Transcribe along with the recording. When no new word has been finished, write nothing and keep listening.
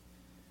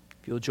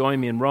If you'll join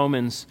me in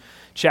Romans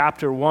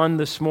chapter 1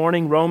 this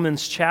morning,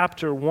 Romans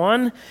chapter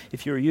 1.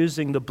 If you're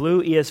using the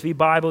blue ESV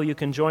Bible, you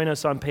can join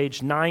us on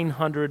page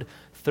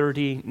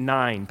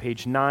 939.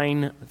 Page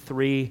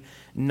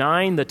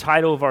 939. The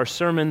title of our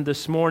sermon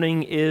this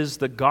morning is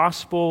The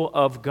Gospel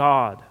of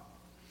God.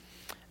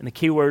 And the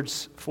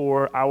keywords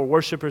for our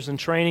worshipers in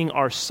training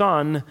are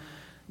Son,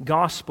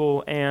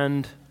 Gospel,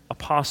 and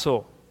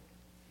Apostle.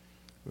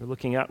 We're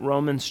looking at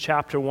Romans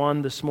chapter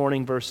 1 this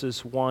morning,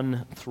 verses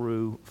 1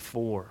 through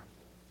 4.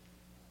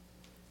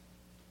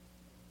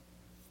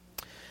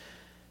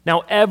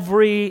 Now,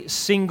 every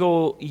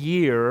single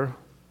year,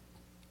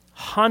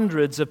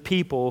 hundreds of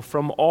people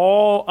from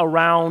all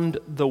around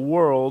the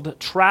world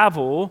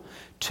travel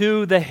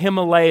to the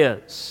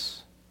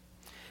Himalayas.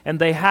 And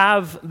they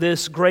have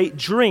this great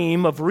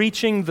dream of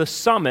reaching the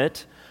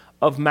summit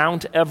of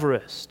Mount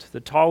Everest,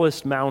 the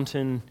tallest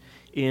mountain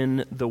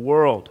in the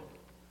world.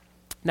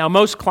 Now,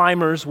 most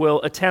climbers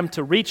will attempt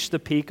to reach the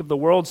peak of the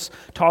world's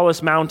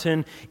tallest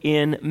mountain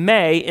in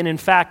May, and in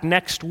fact,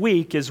 next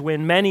week is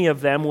when many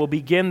of them will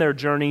begin their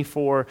journey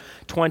for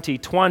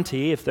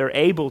 2020, if they're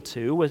able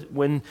to,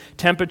 when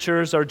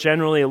temperatures are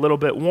generally a little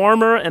bit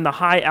warmer and the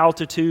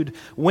high-altitude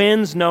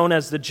winds known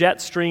as the jet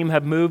stream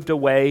have moved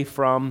away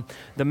from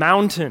the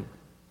mountain.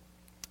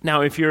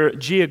 Now, if you're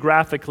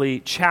geographically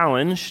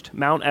challenged,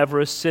 Mount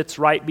Everest sits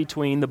right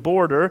between the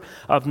border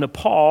of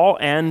Nepal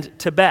and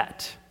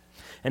Tibet.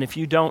 And if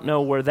you don't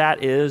know where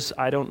that is,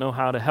 I don't know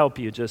how to help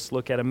you. Just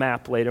look at a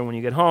map later when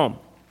you get home.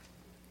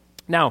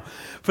 Now,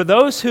 for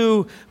those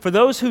who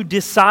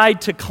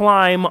decide to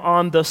climb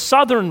on the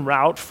southern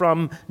route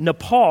from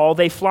Nepal,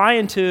 they fly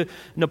into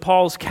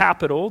Nepal's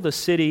capital, the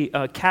city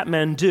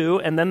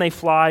Kathmandu, and then they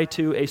fly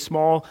to a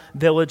small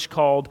village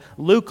called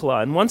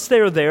Lukla. And once they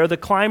are there, the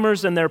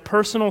climbers and their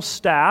personal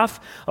staff,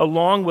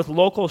 along with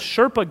local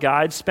Sherpa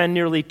guides, spend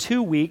nearly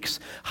 2 weeks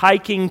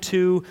hiking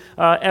to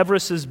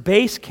Everest's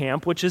base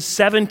camp, which is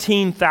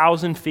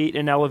 17,000 feet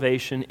in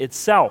elevation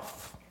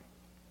itself.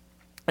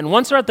 And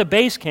once they're at the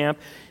base camp,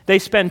 they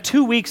spend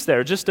 2 weeks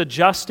there just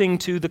adjusting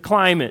to the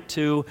climate,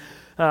 to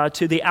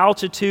the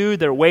altitude.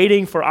 They're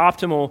waiting for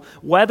optimal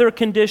weather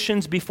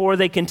conditions before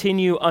they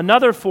continue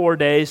another 4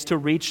 days to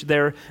reach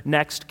their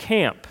next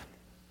camp.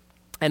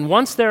 And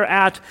once they're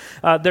at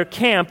their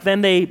camp,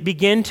 then they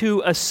begin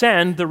to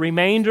ascend the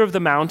remainder of the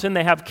mountain.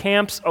 They have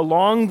camps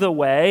along the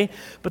way,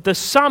 but the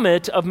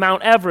summit of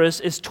Mount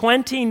Everest is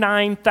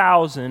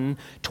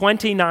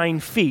 29,029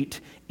 feet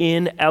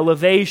in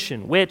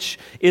elevation, which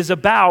is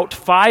about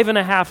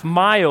 5.5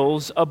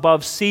 miles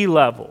above sea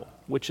level,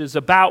 which is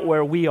about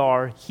where we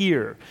are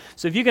here.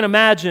 So if you can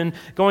imagine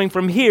going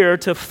from here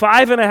to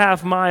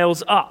 5.5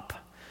 miles up,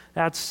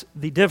 that's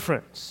the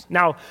difference.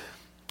 Now,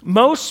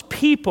 most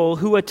people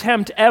who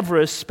attempt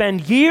Everest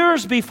spend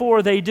years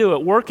before they do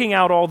it working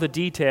out all the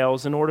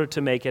details in order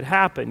to make it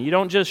happen. You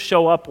don't just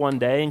show up one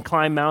day and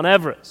climb Mount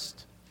Everest.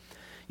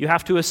 You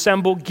have to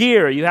assemble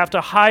gear. You have to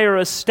hire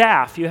a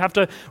staff. You have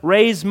to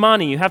raise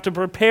money. You have to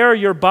prepare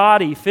your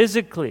body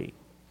physically.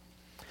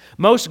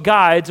 Most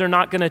guides are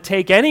not going to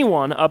take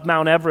anyone up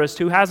Mount Everest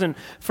who hasn't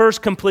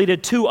first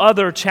completed 2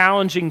 other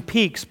challenging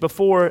peaks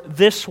before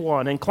this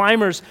one. And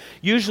climbers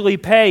usually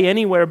pay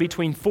anywhere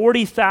between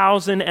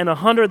 $40,000 and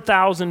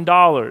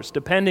 $100,000,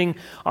 depending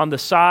on the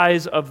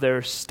size of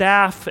their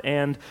staff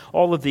and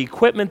all of the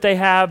equipment they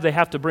have. They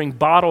have to bring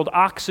bottled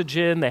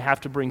oxygen. They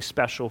have to bring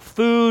special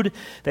food.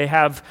 They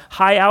have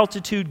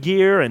high-altitude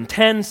gear and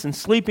tents and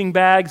sleeping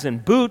bags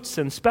and boots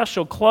and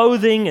special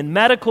clothing and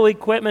medical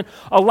equipment.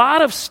 A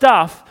lot of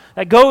stuff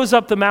that goes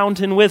up the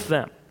mountain with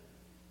them.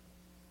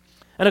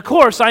 And of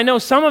course, I know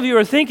some of you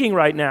are thinking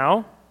right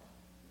now,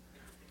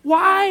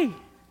 why?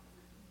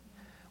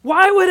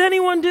 Why would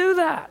anyone do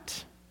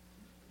that?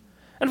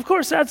 And of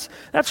course, that's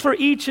for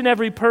each and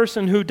every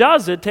person who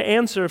does it to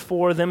answer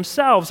for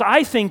themselves.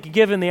 I think,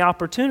 given the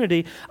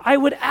opportunity, I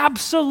would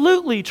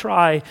absolutely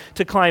try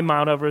to climb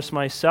Mount Everest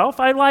myself.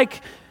 I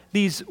like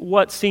these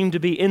what seem to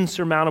be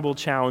insurmountable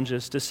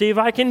challenges to see if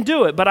I can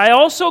do it. But I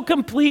also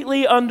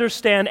completely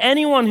understand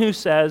anyone who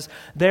says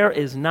there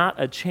is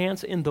not a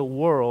chance in the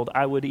world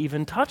I would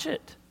even touch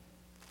it.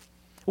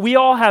 We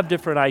all have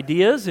different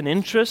ideas and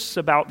interests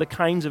about the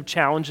kinds of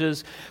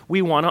challenges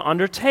we want to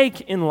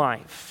undertake in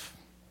life.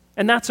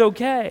 And that's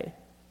okay.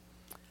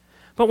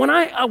 But when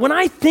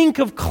I think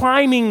of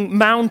climbing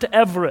Mount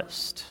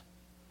Everest,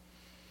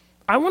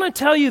 I want to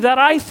tell you that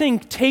I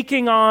think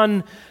taking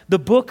on the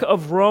book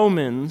of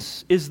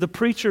Romans is the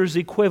preacher's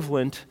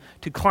equivalent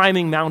to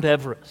climbing Mount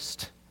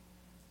Everest.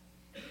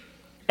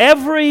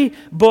 Every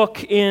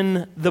book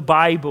in the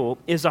Bible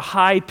is a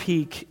high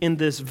peak in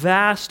this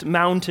vast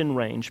mountain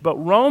range, but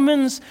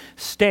Romans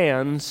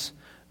stands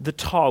the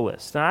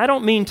tallest. Now, I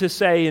don't mean to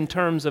say in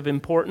terms of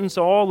importance,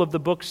 all of the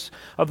books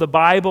of the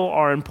Bible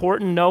are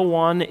important. No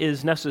one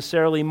is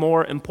necessarily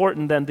more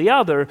important than the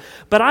other.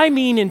 But I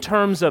mean in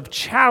terms of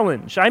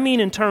challenge. I mean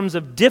in terms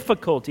of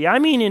difficulty. I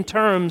mean in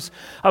terms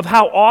of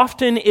how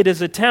often it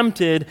is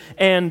attempted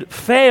and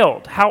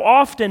failed. How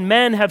often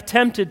men have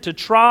attempted to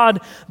trod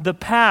the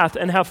path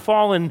and have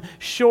fallen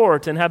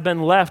short and have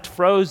been left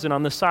frozen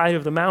on the side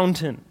of the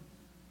mountain.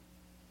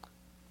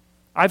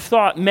 I've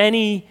thought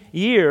many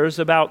years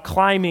about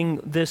climbing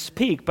this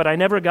peak, but I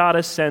never got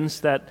a sense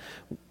that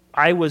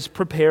I was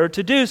prepared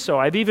to do so.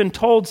 I've even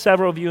told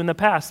several of you in the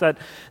past that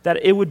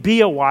it would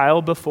be a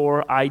while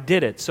before I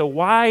did it. So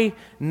why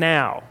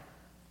now?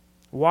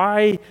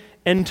 Why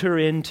enter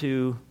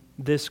into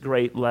this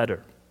great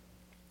letter?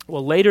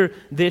 Well, later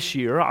this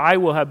year, I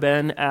will have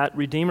been at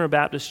Redeemer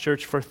Baptist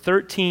Church for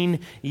 13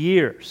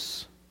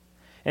 years.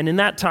 And in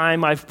that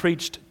time, I've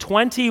preached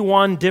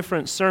 21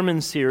 different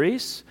sermon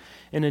series,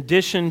 in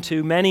addition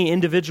to many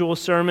individual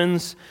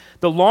sermons.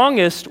 The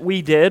longest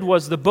we did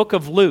was the book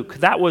of Luke.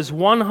 That was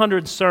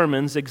 100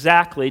 sermons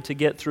exactly to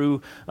get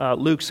through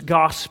Luke's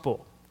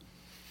gospel.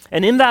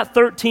 And in that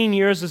 13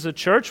 years as a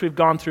church, we've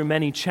gone through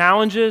many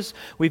challenges.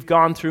 We've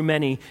gone through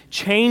many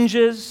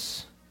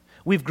changes.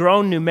 We've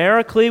grown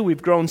numerically.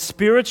 We've grown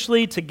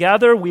spiritually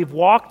together. We've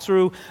walked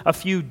through a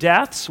few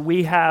deaths.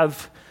 We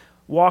have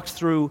walked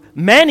through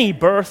many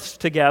births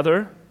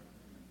together.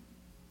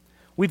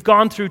 We've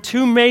gone through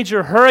 2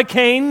 major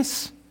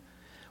hurricanes.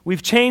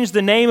 We've changed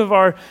the name of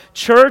our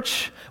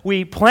church.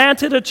 We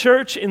planted a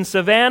church in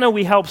Savannah.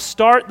 We helped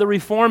start the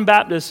Reformed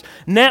Baptist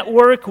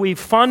Network. We've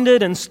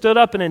funded and stood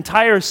up an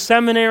entire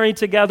seminary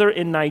together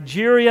in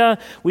Nigeria.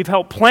 We've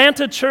helped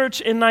plant a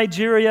church in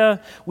Nigeria.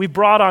 We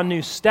brought on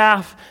new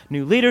staff,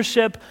 new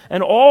leadership,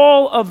 and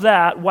all of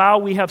that while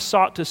we have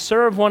sought to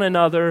serve one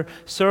another,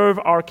 serve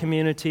our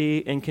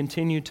community, and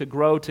continue to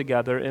grow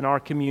together in our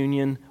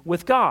communion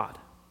with God.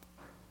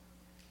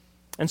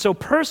 And so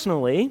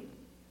personally,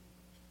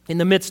 in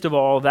the midst of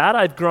all of that,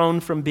 I've grown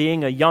from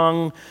being a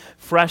young,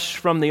 fresh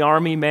from the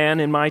army man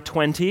in my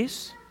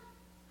 20s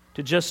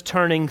to just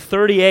turning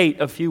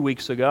 38 a few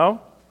weeks ago.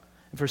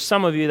 And for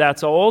some of you,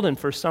 that's old, and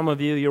for some of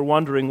you, you're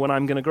wondering when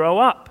I'm going to grow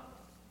up.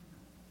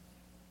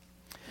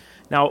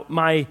 Now,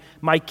 my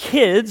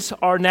kids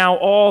are now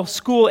all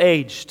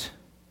school-aged.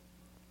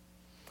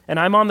 And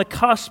I'm on the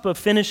cusp of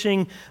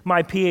finishing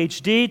my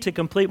PhD to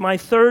complete my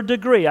 3rd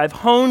degree. I've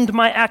honed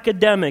my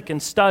academic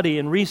and study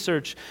and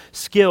research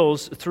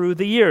skills through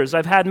the years.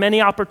 I've had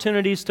many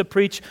opportunities to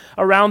preach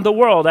around the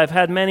world. I've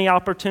had many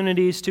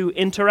opportunities to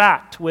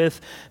interact with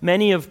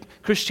many of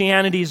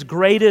Christianity's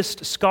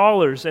greatest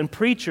scholars and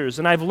preachers.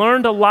 And I've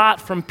learned a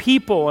lot from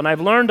people, and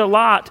I've learned a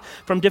lot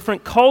from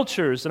different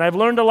cultures, and I've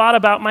learned a lot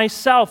about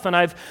myself, and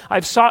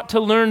I've sought to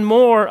learn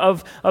more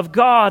of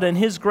God and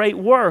His great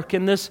work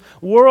in this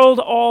world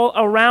all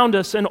around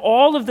us. And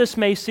all of this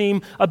may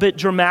seem a bit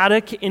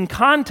dramatic in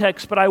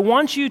context, but I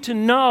want you to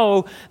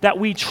know that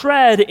we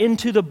tread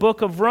into the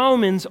book of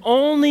Romans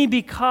only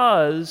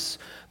because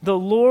the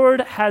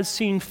Lord has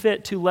seen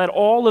fit to let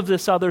all of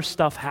this other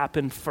stuff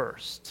happen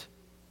first.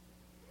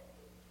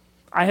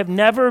 I have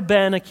never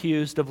been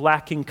accused of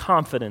lacking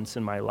confidence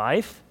in my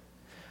life,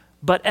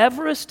 but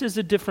Everest is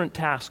a different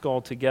task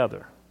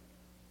altogether.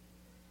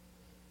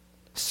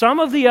 Some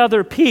of the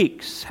other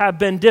peaks have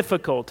been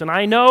difficult, and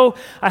I know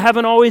I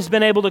haven't always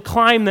been able to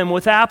climb them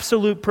with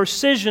absolute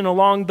precision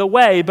along the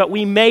way, but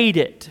we made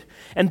it.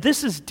 And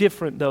this is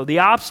different, though. The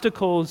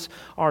obstacles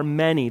are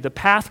many. The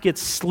path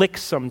gets slick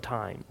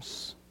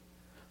sometimes.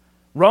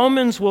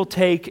 Romans will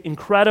take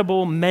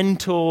incredible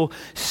mental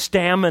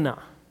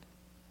stamina.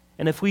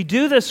 And if we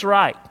do this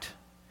right,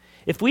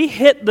 if we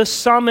hit the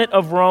summit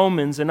of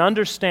Romans and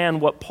understand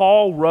what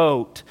Paul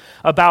wrote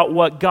about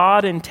what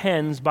God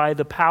intends by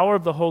the power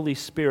of the Holy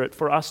Spirit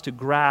for us to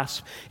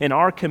grasp in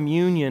our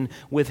communion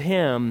with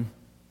Him,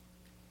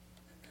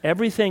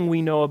 everything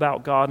we know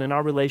about God and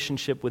our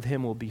relationship with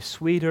Him will be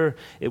sweeter,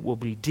 it will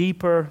be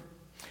deeper,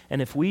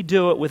 and if we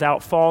do it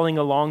without falling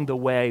along the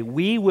way,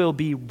 we will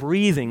be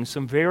breathing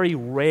some very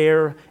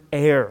rare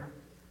air.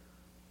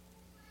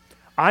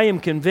 I am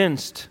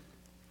convinced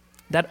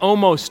that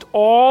almost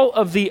all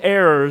of the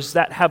errors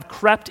that have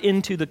crept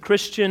into the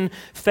Christian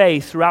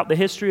faith throughout the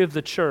history of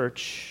the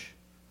church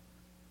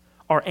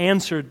are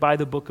answered by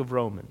the book of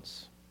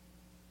Romans.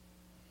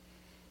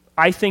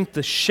 I think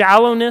the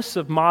shallowness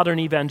of modern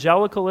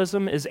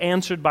evangelicalism is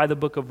answered by the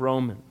book of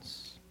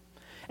Romans.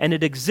 And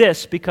it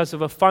exists because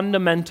of a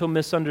fundamental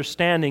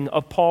misunderstanding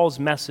of Paul's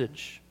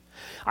message.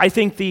 I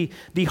think the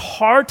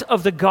heart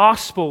of the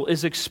gospel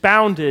is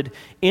expounded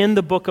in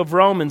the book of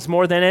Romans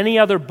more than any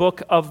other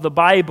book of the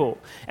Bible.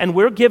 And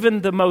we're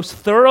given the most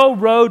thorough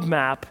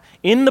roadmap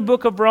in the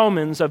book of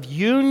Romans of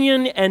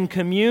union and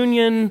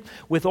communion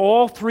with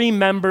all 3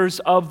 members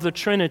of the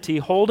Trinity,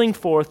 holding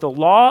forth the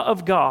law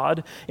of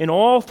God in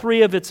all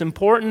 3 of its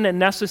important and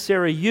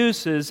necessary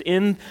uses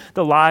in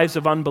the lives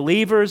of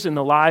unbelievers, in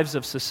the lives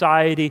of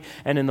society,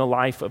 and in the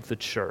life of the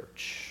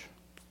church.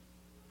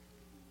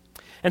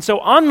 And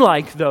so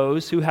unlike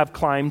those who have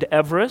climbed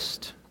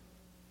Everest,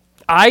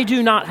 I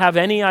do not have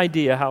any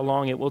idea how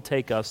long it will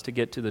take us to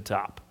get to the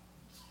top.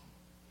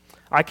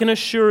 I can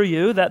assure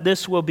you that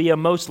this will be a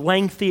most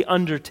lengthy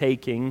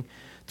undertaking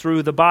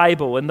through the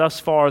Bible, and thus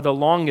far the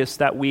longest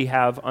that we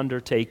have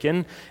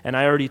undertaken. And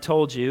I already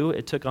told you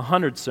it took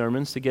 100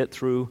 sermons to get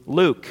through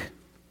Luke.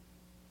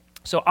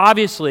 So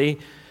obviously,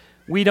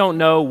 we don't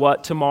know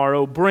what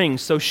tomorrow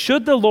brings. So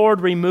should the Lord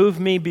remove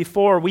me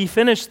before we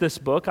finish this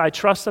book, I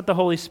trust that the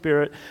Holy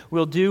Spirit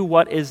will do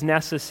what is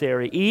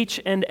necessary each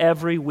and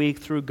every week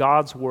through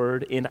God's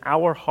Word in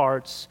our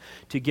hearts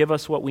to give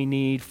us what we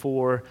need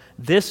for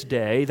this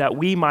day, that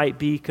we might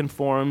be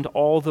conformed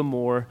all the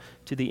more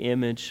to the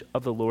image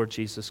of the Lord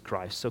Jesus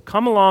Christ. So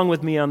come along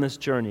with me on this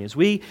journey as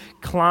we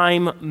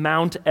climb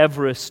Mount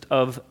Everest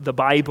of the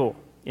Bible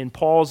in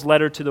Paul's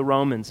letter to the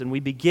Romans. And we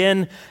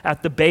begin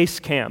at the base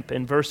camp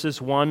in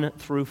verses 1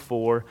 through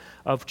 4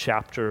 of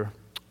chapter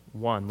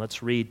 1.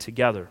 Let's read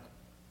together.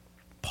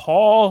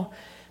 Paul,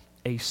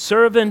 a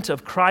servant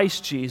of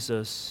Christ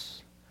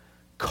Jesus,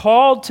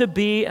 called to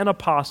be an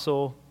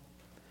apostle,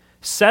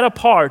 set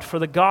apart for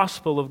the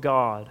gospel of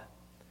God,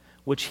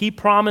 which he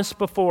promised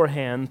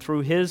beforehand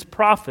through his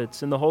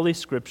prophets in the Holy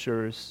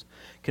Scriptures,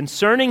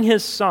 concerning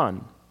his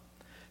Son,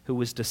 who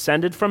was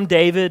descended from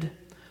David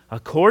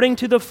according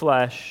to the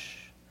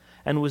flesh,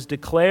 and was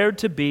declared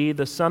to be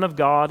the Son of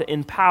God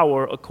in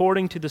power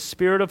according to the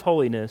Spirit of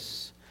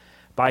holiness,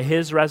 by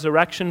his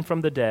resurrection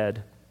from the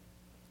dead,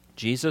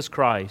 Jesus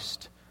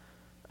Christ,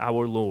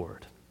 our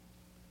Lord.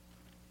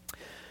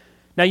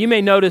 Now you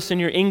may notice in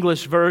your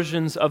English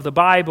versions of the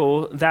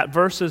Bible that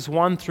verses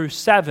 1 through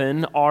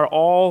 7 are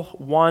all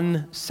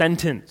one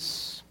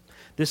sentence.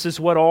 This is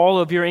what all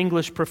of your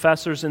English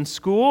professors in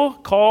school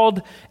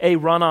called a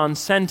run-on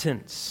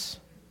sentence.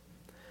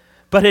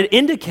 But it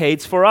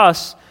indicates for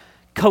us,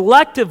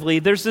 collectively,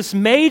 there's this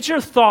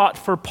major thought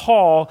for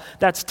Paul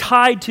that's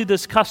tied to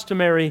this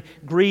customary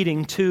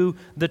greeting to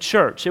the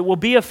church. It will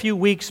be a few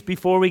weeks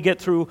before we get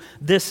through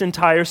this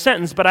entire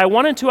sentence, but I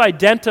wanted to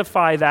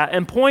identify that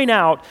and point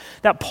out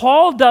that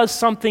Paul does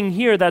something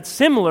here that's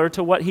similar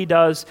to what he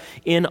does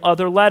in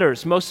other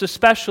letters, most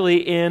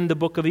especially in the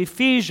book of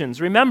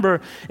Ephesians. Remember,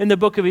 in the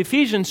book of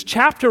Ephesians,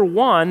 chapter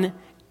 1,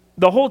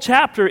 the whole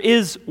chapter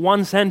is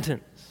one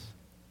sentence.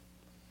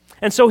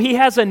 And so he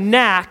has a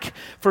knack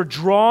for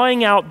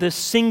drawing out this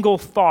single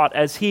thought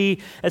as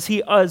he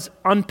is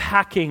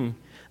unpacking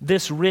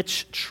this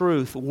rich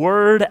truth,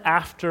 word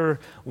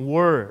after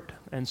word.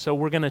 And so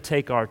we're going to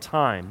take our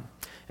time.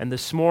 And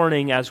this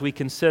morning, as we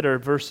consider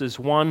verses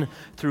 1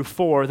 through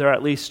 4, there are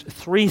at least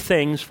 3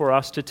 things for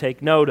us to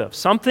take note of.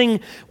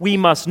 Something we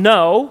must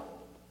know,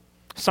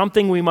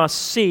 something we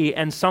must see,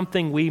 and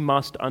something we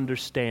must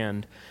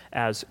understand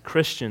as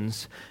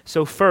Christians.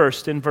 So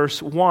first, in verse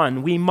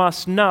 1, we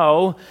must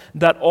know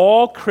that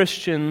all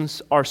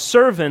Christians are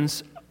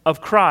servants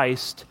of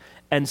Christ,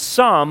 and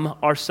some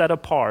are set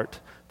apart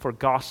for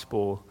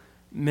gospel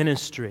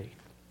ministry.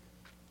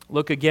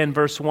 Look again,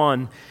 verse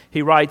 1.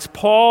 He writes,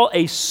 Paul,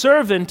 a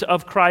servant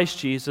of Christ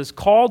Jesus,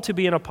 called to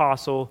be an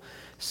apostle,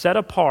 set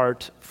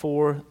apart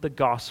for the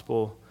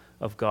gospel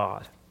of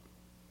God.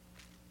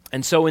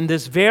 And so in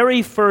this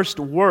very first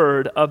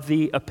word of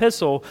the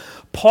epistle,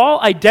 Paul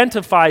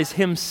identifies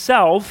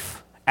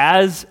himself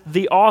as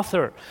the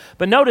author.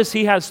 But notice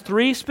he has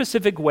 3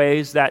 specific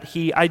ways that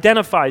he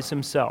identifies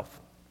himself.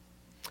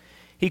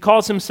 He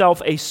calls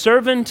himself a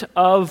servant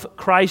of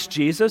Christ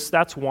Jesus,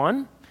 that's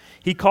 1.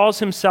 He calls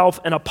himself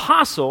an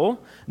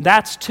apostle,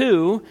 that's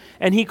 2.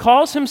 And he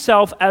calls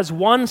himself as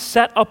one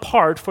set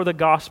apart for the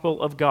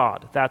gospel of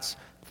God, that's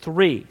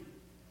 3.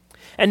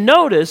 And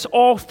notice,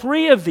 all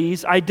 3 of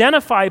these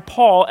identify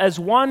Paul as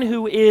one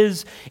who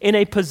is in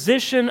a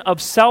position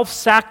of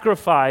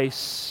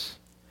self-sacrifice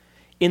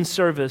in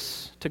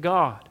service to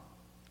God.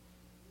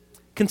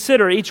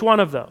 Consider each one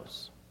of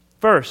those.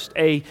 First,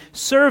 a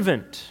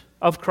servant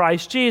of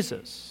Christ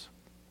Jesus.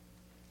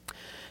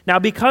 Now,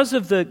 because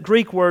of the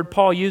Greek word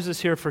Paul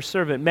uses here for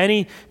servant,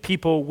 many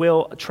people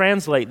will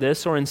translate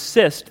this or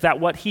insist that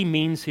what he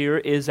means here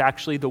is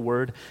actually the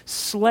word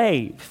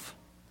slave.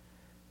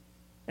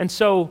 And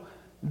so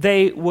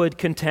they would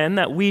contend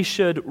that we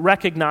should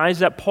recognize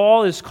that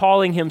Paul is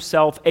calling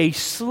himself a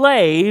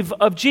slave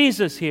of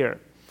Jesus here.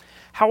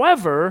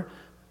 However,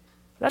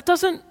 that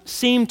doesn't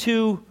seem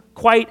to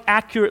quite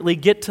accurately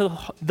get to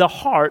the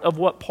heart of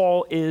what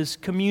Paul is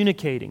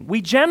communicating. We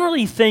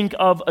generally think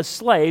of a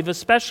slave,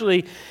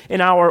 especially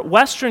in our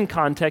Western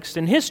context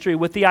in history,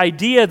 with the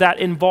idea that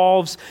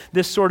involves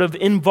this sort of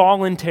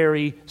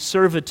involuntary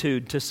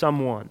servitude to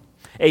someone.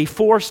 A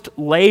forced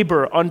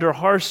labor under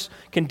harsh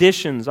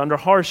conditions, under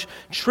harsh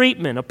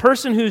treatment. A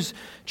person who's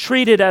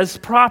treated as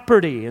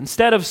property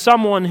instead of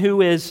someone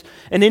who is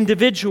an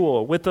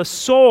individual with a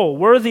soul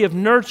worthy of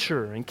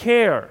nurture and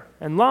care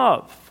and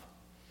love.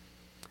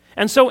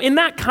 And so in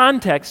that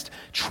context,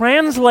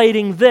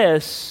 translating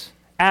this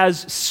as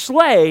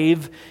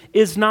slave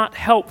is not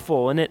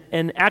helpful,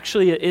 and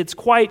actually it's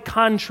quite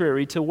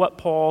contrary to what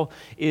Paul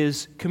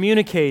is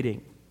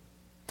communicating.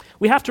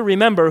 We have to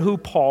remember who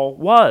Paul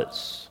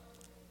was.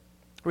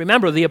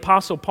 Remember, the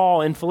Apostle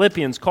Paul in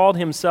Philippians called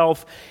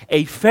himself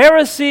a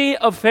Pharisee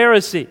of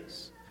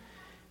Pharisees.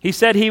 He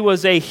said he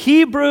was a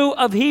Hebrew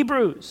of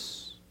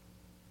Hebrews.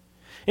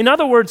 In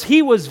other words,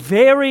 he was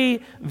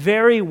very,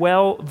 very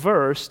well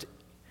versed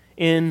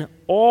in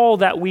all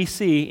that we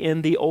see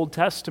in the Old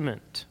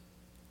Testament.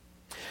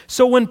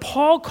 So when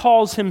Paul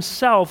calls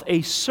himself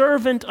a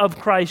servant of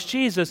Christ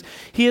Jesus,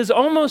 he is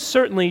almost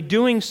certainly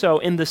doing so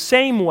in the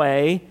same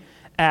way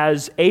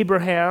as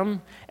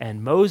Abraham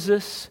and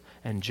Moses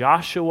and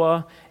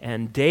Joshua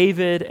and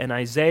David and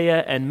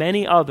Isaiah and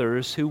many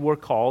others who were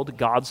called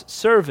God's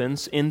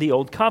servants in the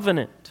Old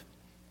Covenant.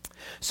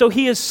 So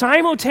he is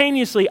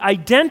simultaneously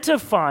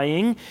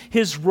identifying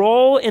his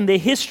role in the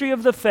history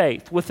of the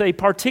faith with a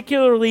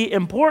particularly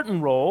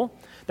important role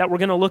that we're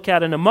going to look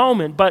at in a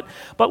moment, but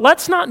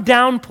let's not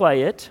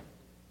downplay it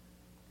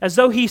as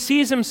though he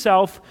sees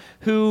himself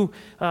who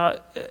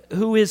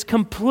is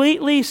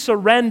completely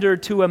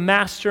surrendered to a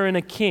master and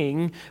a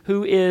king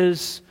who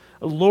is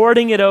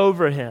lording it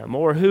over him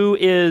or who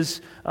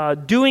is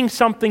doing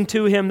something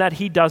to him that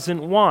he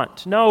doesn't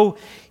want. No,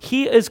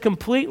 he is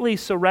completely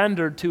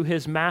surrendered to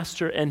his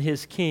master and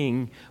his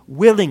king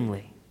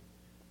willingly.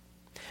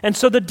 And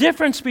so the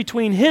difference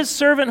between his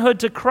servanthood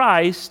to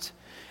Christ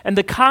and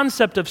the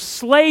concept of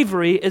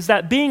slavery is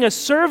that being a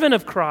servant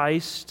of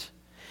Christ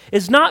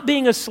is not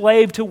being a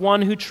slave to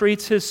one who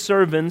treats his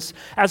servants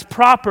as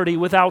property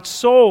without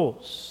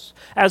souls,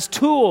 as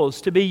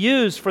tools to be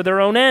used for their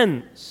own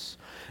ends.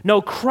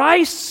 No,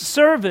 Christ's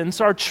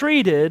servants are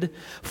treated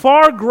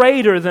far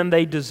greater than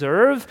they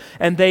deserve,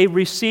 and they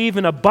receive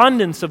an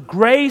abundance of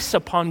grace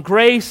upon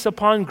grace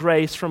upon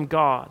grace from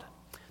God,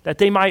 that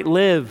they might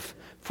live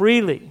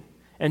freely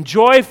and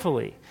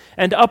joyfully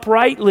and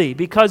uprightly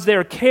because they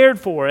are cared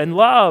for and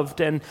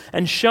loved and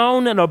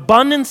shown an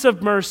abundance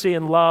of mercy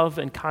and love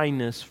and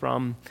kindness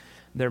from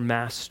their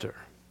master.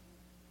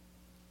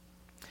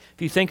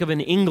 If you think of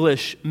an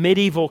English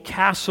medieval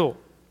castle,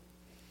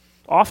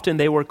 often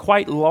they were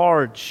quite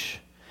large.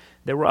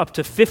 There were up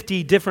to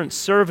 50 different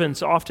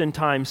servants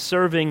oftentimes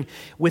serving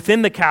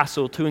within the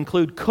castle, to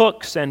include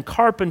cooks and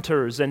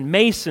carpenters and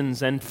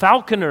masons and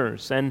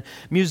falconers and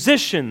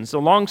musicians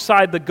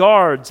alongside the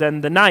guards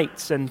and the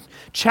knights and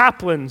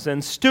chaplains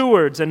and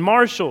stewards and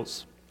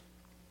marshals.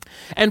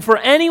 And for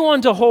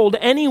anyone to hold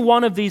any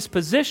one of these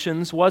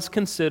positions was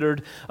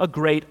considered a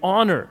great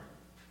honor,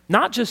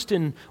 not just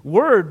in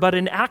word, but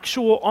in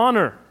actual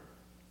honor.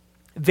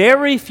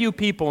 Very few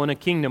people in a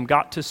kingdom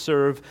got to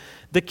serve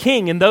the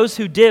king, and those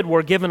who did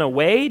were given a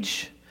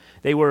wage,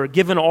 they were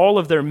given all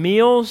of their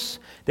meals,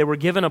 they were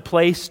given a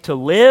place to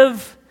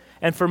live,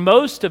 and for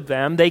most of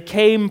them, they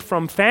came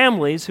from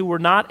families who were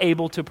not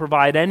able to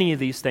provide any of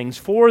these things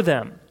for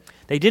them.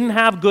 They didn't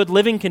have good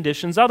living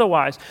conditions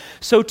otherwise.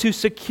 So to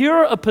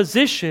secure a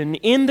position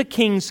in the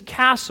king's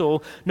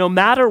castle, no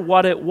matter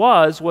what it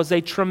was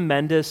a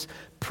tremendous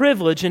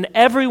privilege, and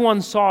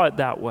everyone saw it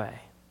that way.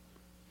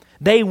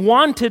 They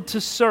wanted to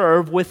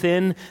serve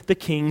within the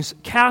king's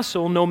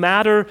castle, no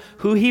matter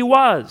who he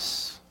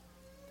was.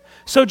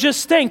 So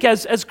just think,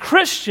 as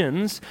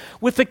Christians,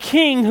 with a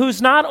king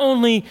who's not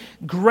only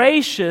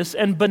gracious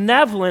and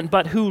benevolent,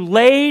 but who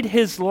laid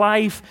his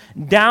life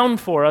down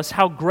for us,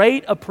 how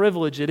great a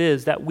privilege it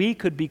is that we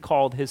could be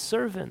called his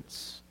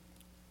servants.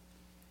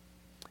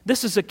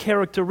 This is a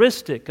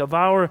characteristic of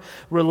our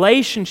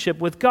relationship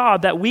with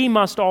God that we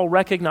must all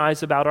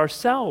recognize about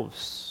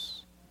ourselves.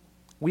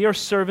 We are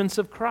servants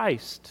of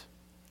Christ,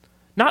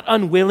 not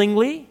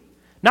unwillingly,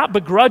 not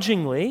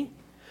begrudgingly,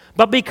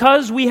 but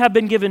because we have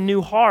been given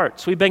new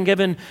hearts, we've been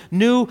given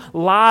new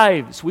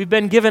lives, we've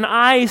been given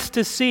eyes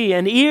to see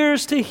and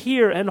ears to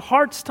hear and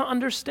hearts to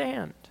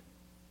understand.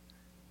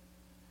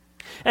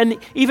 And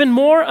even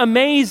more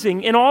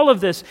amazing in all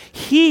of this,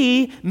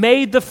 he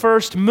made the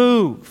first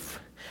move.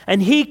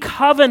 And he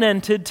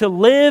covenanted to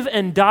live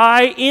and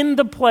die in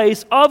the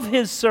place of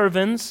his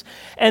servants.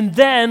 And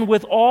then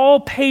with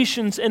all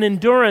patience and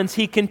endurance,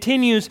 he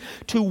continues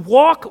to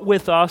walk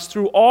with us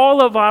through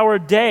all of our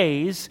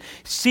days,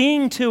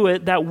 seeing to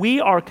it that we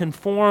are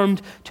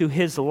conformed to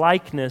his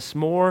likeness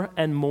more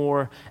and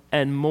more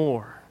and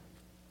more.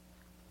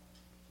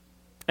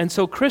 And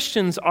so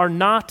Christians are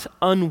not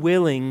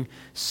unwilling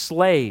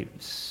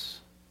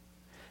slaves.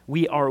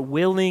 We are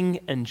willing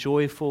and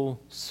joyful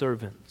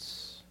servants.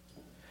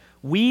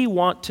 We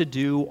want to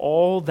do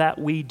all that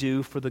we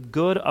do for the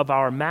good of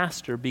our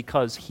master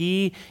because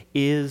he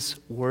is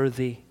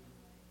worthy.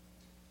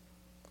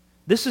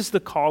 This is the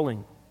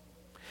calling.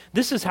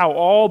 This is how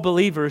all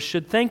believers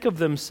should think of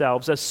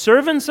themselves as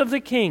servants of the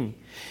king,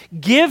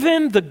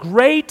 given the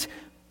great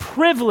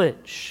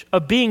privilege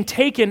of being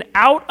taken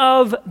out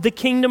of the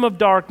kingdom of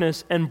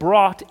darkness and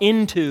brought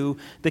into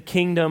the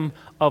kingdom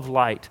of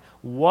light.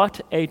 What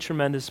a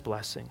tremendous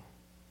blessing.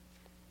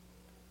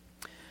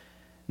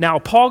 Now,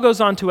 Paul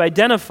goes on to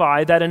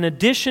identify that in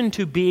addition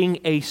to being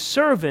a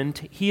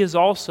servant, he is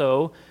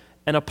also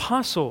an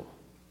apostle.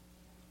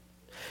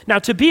 Now,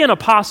 to be an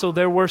apostle,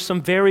 there were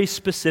some very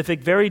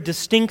specific, very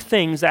distinct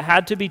things that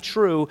had to be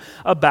true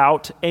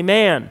about a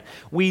man.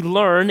 We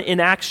learn in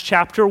Acts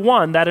chapter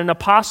 1 that an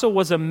apostle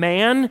was a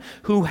man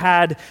who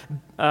had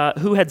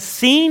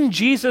seen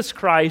Jesus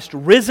Christ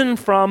risen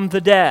from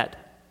the dead.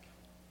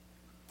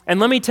 And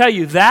let me tell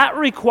you, that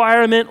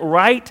requirement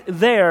right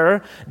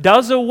there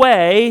does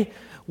away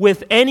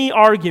with any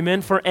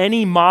argument for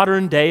any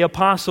modern day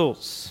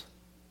apostles.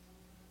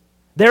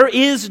 There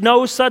is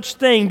no such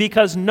thing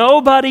because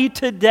nobody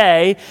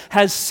today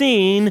has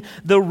seen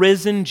the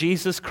risen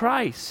Jesus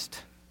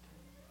Christ.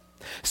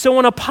 So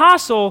an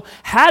apostle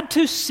had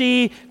to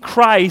see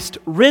Christ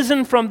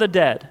risen from the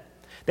dead.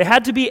 They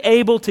had to be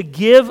able to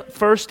give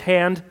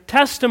firsthand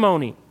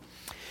testimony.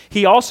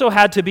 He also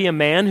had to be a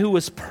man who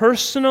was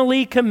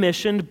personally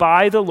commissioned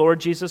by the Lord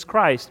Jesus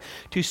Christ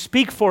to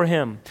speak for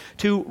him,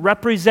 to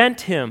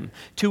represent him,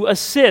 to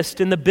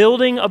assist in the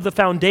building of the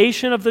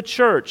foundation of the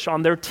church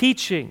on their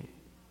teaching.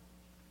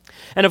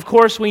 And of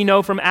course, we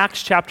know from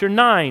Acts chapter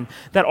 9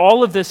 that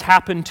all of this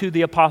happened to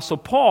the Apostle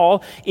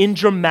Paul in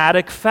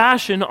dramatic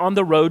fashion on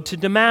the road to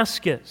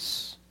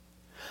Damascus.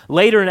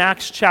 Later in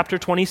Acts chapter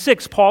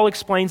 26, Paul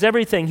explains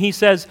everything. He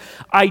says,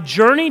 "I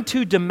journeyed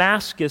to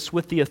Damascus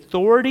with the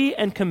authority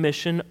and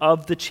commission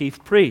of the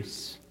chief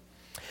priests.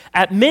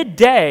 At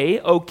midday,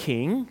 O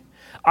king,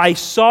 I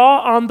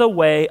saw on the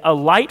way a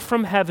light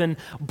from heaven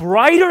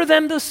brighter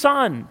than the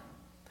sun,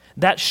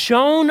 that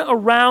shone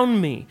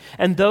around me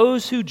and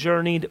those who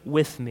journeyed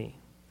with me.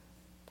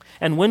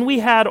 And when we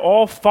had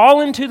all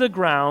fallen to the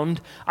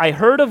ground, I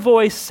heard a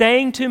voice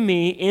saying to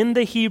me in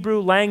the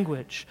Hebrew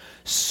language,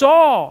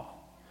 'Saul,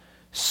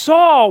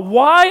 Saul,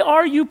 why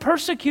are you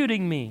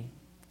persecuting me?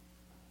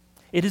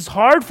 It is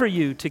hard for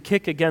you to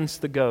kick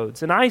against the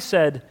goads.' And I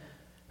said,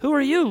 'Who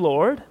are you,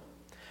 Lord?'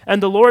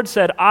 And the Lord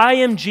said, 'I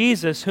am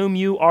Jesus whom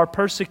you are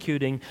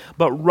persecuting,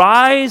 but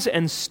rise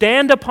and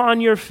stand upon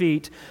your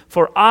feet,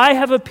 for I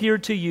have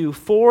appeared to you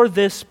for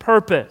this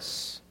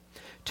purpose,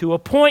 to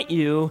appoint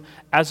you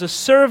as a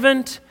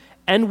servant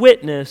and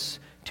witness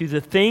to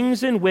the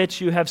things in which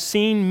you have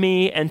seen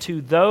me and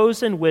to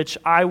those in which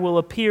I will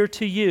appear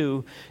to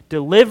you,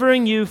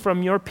 delivering you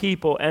from your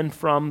people and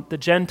from the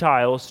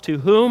Gentiles, to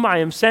whom I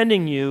am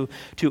sending you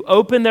to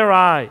open their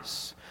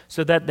eyes,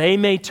 so that they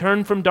may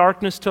turn from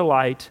darkness to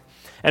light,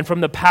 and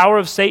from the power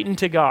of Satan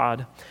to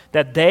God,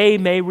 that they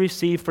may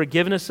receive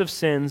forgiveness of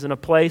sins and a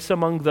place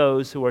among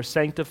those who are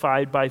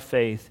sanctified by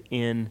faith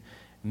in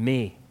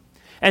me.'"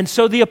 And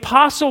so the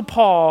Apostle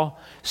Paul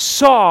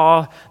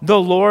saw the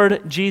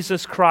Lord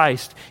Jesus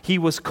Christ. He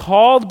was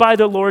called by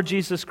the Lord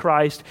Jesus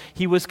Christ.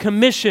 He was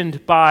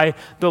commissioned by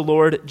the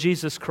Lord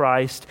Jesus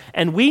Christ.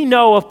 And we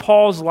know of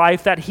Paul's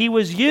life that he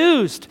was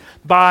used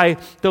by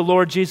the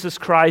Lord Jesus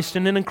Christ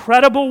in an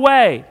incredible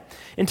way,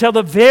 until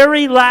the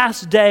very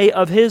last day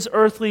of his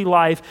earthly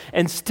life,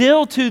 and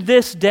still to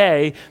this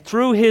day,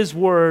 through his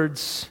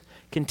words,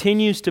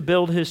 continues to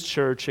build his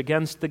church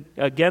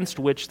against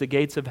which the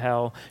gates of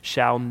hell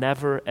shall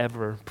never,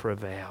 ever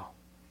prevail.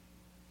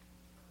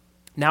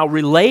 Now,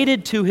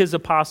 related to his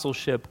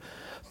apostleship,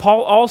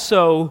 Paul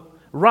also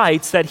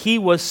writes that he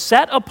was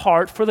set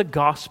apart for the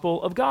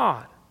gospel of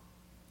God.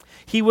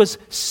 He was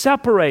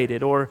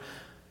separated, or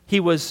he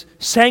was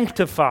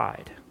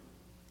sanctified.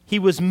 He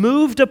was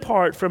moved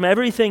apart from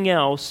everything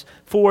else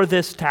for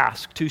this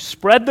task, to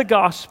spread the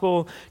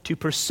gospel, to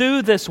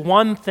pursue this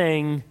one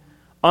thing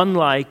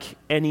unlike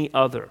any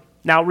other.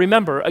 Now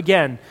remember,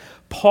 again,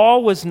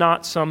 Paul was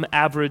not some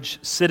average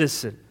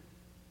citizen.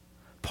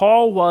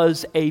 Paul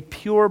was a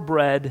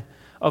purebred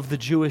of the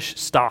Jewish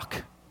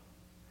stock.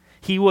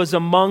 He was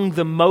among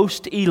the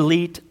most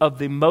elite of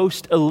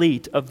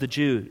the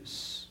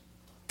Jews.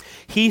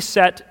 He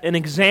set an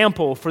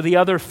example for the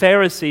other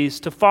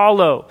Pharisees to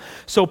follow.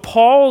 So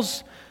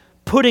Paul's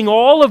putting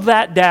all of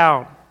that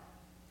down,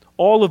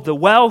 all of the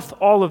wealth,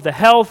 all of the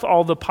health,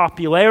 all the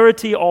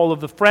popularity, all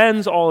of the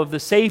friends, all of the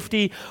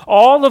safety,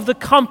 all of the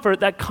comfort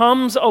that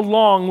comes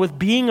along with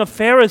being a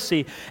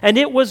Pharisee. And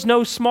it was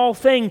no small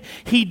thing.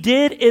 He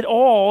did it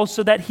all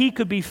so that he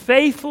could be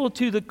faithful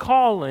to the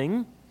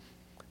calling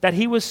that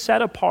he was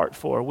set apart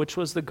for, which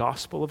was the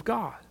gospel of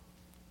God.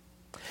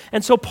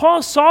 And so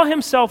Paul saw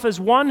himself as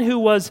one who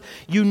was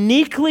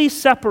uniquely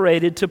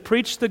separated to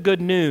preach the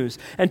good news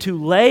and to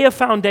lay a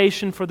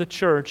foundation for the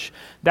church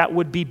that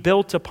would be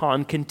built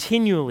upon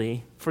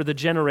continually for the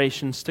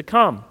generations to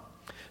come.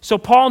 So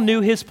Paul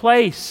knew his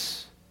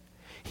place.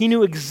 He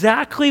knew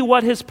exactly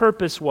what his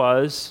purpose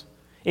was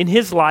in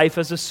his life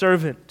as a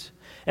servant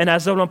and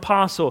as an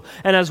apostle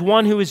and as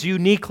one who is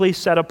uniquely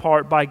set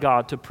apart by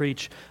God to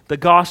preach the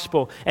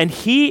gospel. And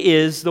he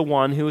is the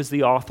one who is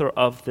the author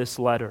of this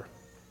letter.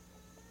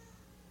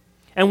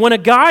 And when a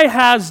guy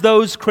has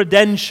those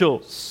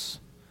credentials,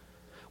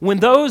 when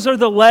those are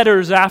the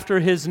letters after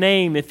his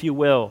name, if you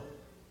will,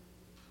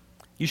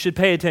 you should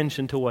pay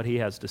attention to what he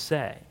has to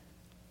say.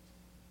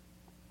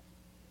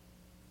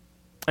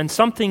 And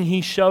something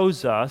he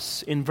shows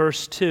us in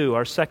verse 2,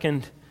 our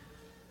second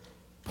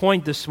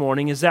point this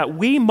morning, is that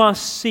we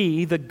must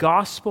see the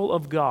gospel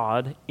of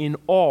God in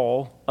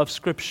all of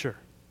Scripture.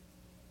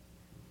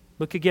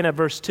 Look again at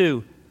verse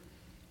 2.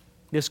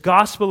 This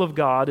gospel of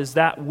God is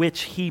that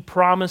which he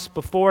promised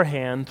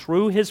beforehand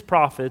through his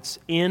prophets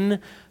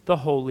in the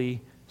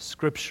Holy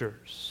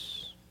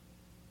Scriptures.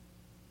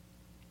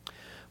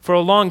 For a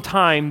long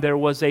time, there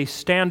was a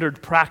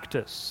standard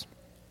practice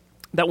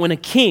that when a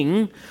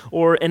king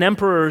or an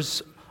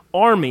emperor's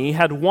army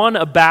had won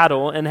a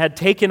battle and had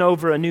taken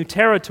over a new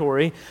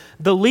territory,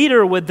 the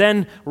leader would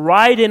then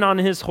ride in on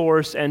his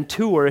horse and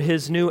tour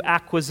his new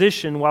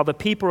acquisition while the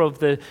people of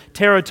the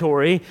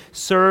territory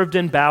served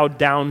and bowed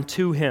down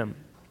to him.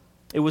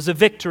 It was a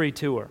victory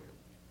tour.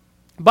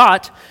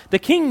 But the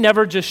king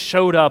never just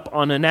showed up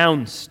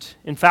unannounced.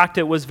 In fact,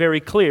 it was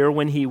very clear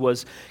when he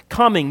was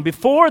coming.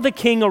 Before the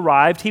king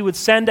arrived, he would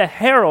send a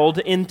herald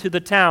into the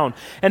town.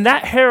 And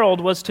that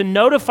herald was to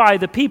notify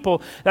the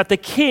people that the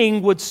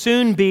king would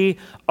soon be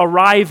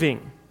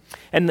arriving.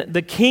 And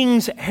the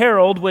king's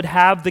herald would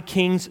have the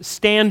king's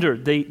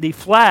standard, the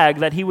flag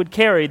that he would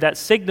carry that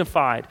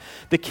signified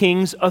the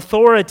king's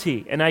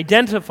authority and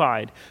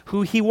identified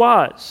who he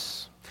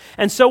was.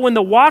 And so when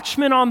the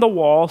watchman on the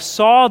wall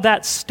saw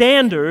that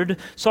standard,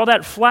 saw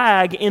that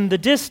flag in the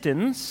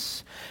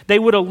distance, they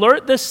would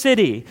alert the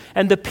city,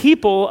 and the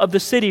people of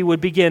the city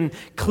would begin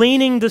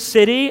cleaning the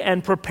city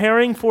and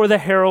preparing for the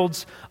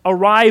herald's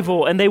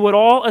arrival. And they would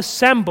all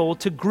assemble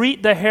to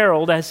greet the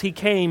herald as he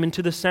came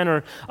into the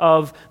center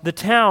of the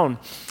town.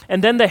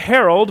 And then the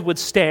herald would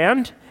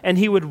stand, and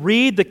he would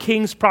read the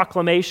king's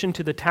proclamation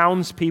to the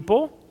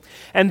townspeople.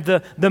 And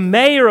the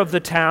mayor of the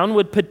town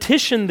would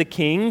petition the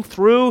king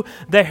through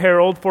the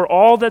herald for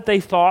all that they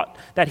thought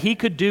that he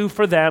could do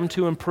for them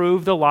to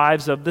improve the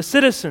lives of the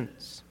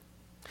citizens.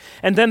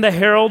 And then the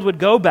herald would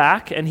go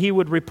back and he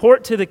would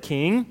report to the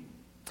king,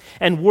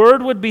 and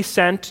word would be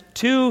sent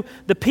to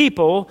the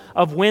people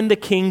of when the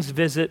king's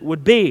visit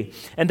would be.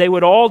 And they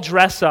would all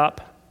dress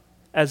up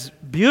as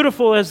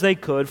beautiful as they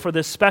could for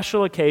this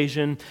special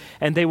occasion,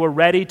 and they were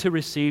ready to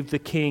receive the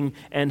king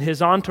and his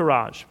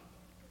entourage.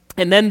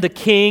 And then the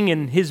king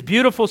in his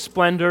beautiful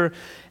splendor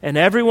and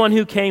everyone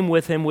who came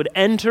with him would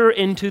enter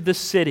into the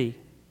city.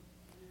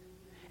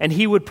 And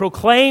he would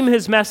proclaim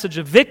his message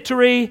of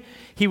victory.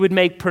 He would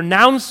make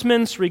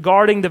pronouncements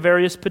regarding the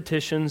various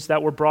petitions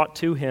that were brought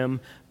to him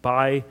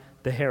by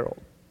the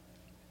herald.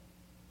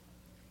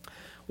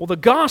 Well, the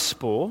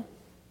gospel,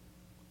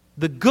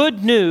 the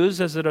good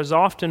news as it is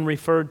often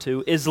referred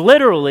to, is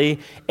literally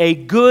a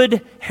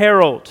good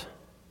herald.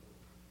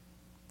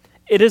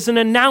 It is an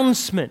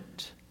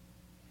announcement.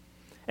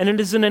 And it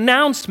is an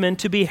announcement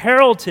to be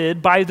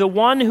heralded by the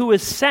one who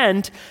is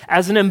sent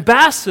as an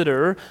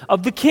ambassador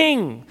of the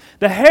king,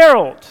 the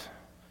herald,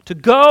 to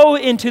go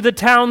into the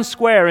town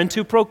square and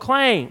to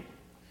proclaim.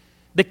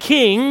 The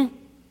king,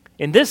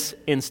 in this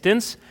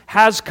instance,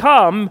 has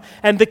come,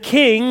 and the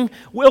king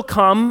will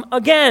come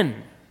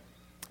again.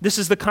 This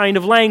is the kind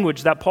of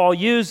language that Paul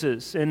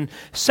uses in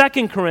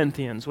 2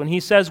 Corinthians when he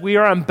says we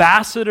are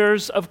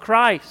ambassadors of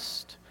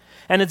Christ.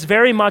 And it's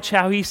very much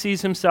how he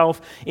sees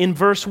himself in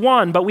verse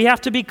 1. But we have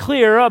to be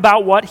clear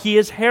about what he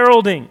is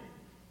heralding.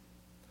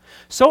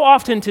 So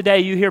often today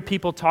you hear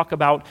people talk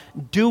about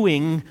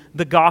doing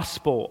the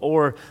gospel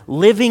or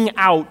living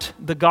out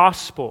the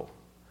gospel.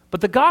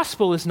 But the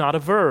gospel is not a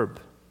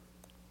verb.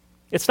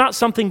 It's not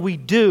something we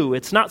do.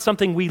 It's not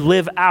something we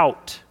live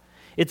out.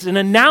 It's an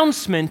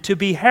announcement to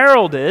be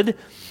heralded.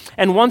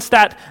 And once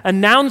that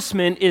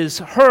announcement is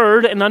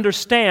heard and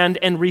understood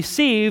and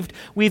received,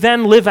 we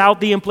then live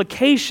out the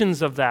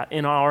implications of that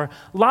in our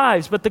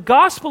lives. But the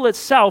gospel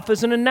itself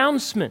is an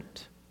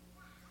announcement.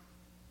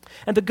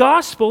 And the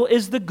gospel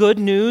is the good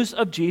news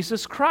of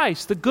Jesus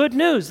Christ. The good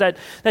news that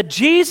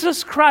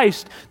Jesus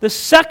Christ, the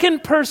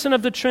second person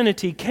of the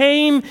Trinity,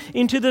 came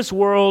into this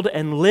world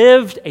and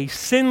lived a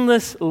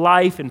sinless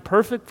life in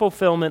perfect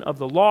fulfillment of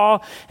the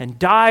law and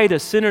died a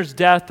sinner's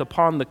death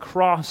upon the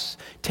cross,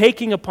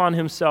 taking upon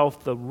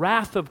himself the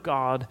wrath of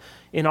God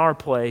in our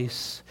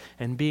place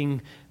and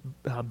being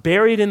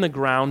buried in the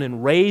ground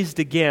and raised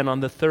again on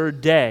the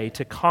third day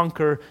to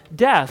conquer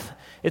death.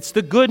 It's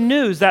the good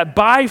news that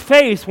by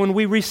faith, when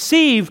we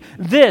receive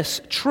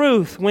this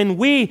truth, when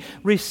we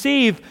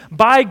receive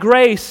by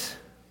grace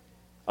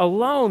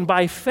alone,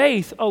 by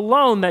faith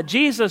alone, that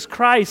Jesus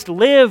Christ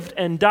lived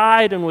and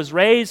died and was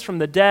raised from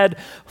the dead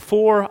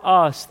for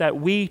us, that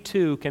we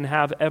too can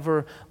have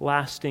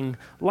everlasting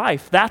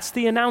life. That's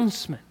the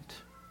announcement.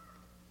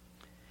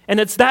 And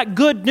it's that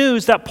good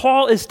news that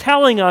Paul is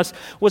telling us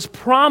was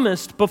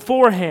promised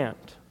beforehand.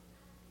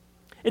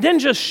 It didn't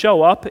just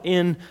show up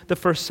in the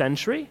first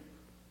century.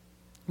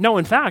 No,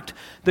 in fact,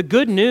 the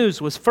good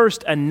news was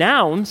first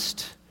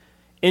announced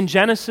in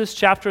Genesis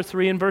chapter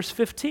 3 and verse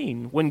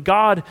 15, when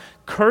God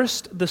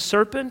cursed the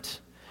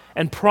serpent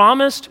and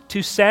promised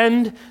to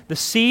send the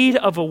seed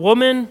of a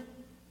woman.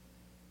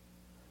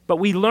 But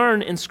we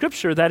learn in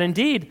Scripture that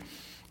indeed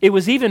it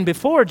was even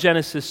before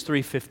Genesis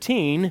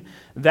 3:15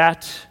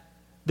 that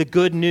the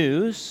good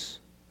news,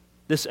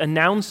 this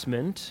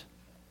announcement,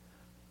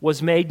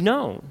 was made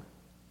known.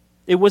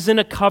 It was in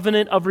a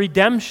covenant of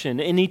redemption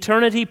in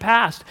eternity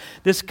past.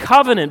 This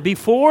covenant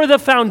before the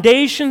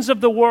foundations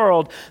of the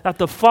world that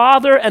the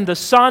Father and the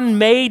Son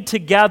made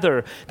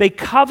together. They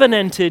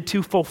covenanted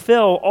to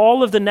fulfill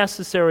all of the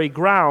necessary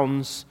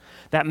grounds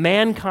that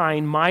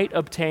mankind might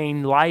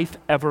obtain life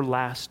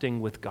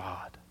everlasting with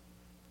God.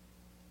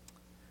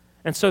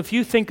 And so if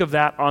you think of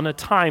that on a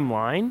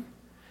timeline,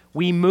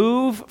 we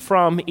move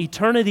from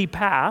eternity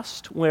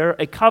past, where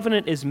a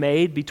covenant is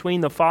made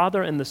between the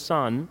Father and the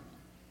Son,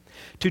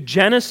 to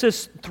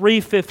Genesis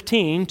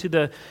 3:15, to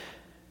the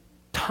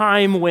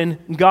time when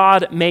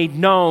God made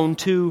known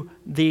to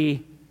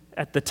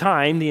at the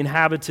time, the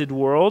inhabited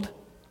world,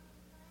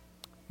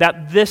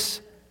 that this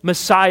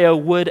Messiah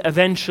would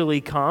eventually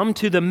come,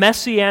 to the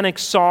messianic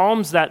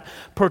psalms that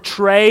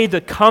portray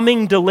the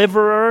coming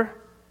deliverer,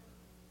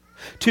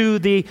 to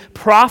the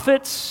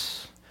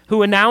prophets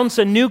who announce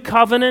a new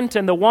covenant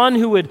and the one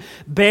who would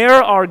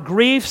bear our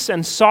griefs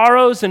and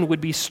sorrows and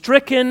would be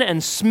stricken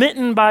and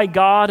smitten by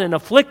God and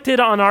afflicted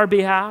on our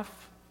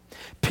behalf,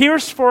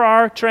 pierced for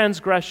our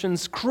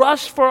transgressions,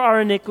 crushed for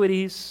our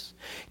iniquities,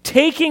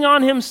 taking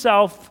on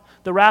himself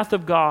the wrath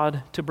of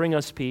God to bring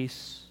us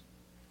peace.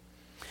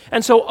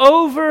 And so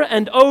over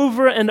and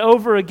over and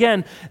over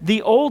again,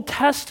 the Old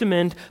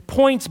Testament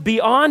points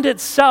beyond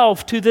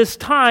itself to this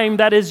time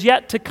that is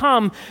yet to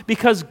come,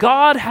 because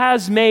God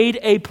has made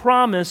a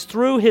promise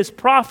through his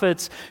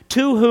prophets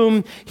to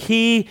whom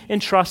he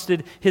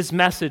entrusted his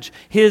message,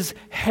 his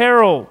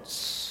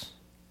heralds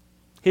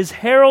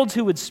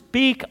who would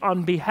speak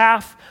on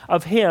behalf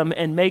of him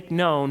and make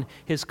known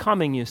his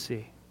coming, you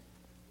see.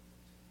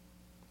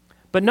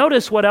 But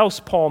notice what else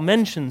Paul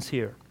mentions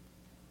here.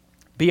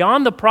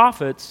 Beyond the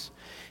prophets,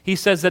 he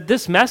says that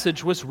this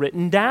message was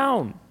written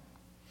down.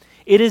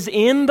 It is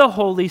in the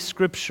Holy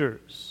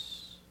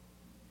Scriptures.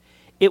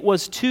 It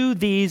was to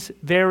these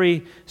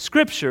very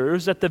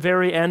Scriptures at the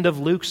very end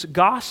of Luke's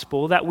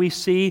Gospel that we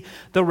see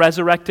the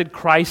resurrected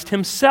Christ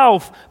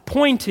himself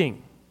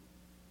pointing.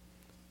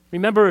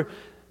 Remember,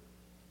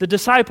 the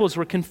disciples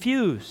were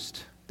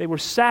confused. They were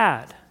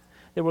sad.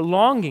 They were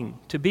longing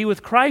to be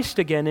with Christ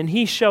again, and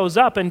he shows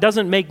up and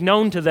doesn't make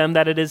known to them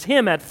that it is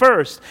him at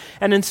first.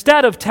 And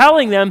instead of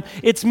telling them,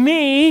 it's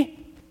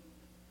me,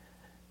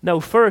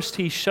 no, first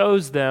he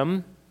shows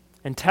them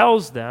and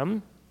tells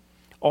them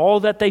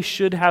all that they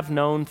should have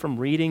known from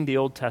reading the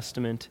Old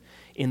Testament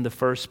in the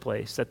first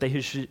place, that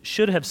they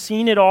should have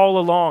seen it all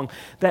along,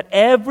 that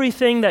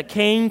everything that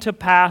came to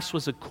pass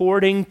was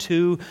according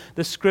to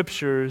the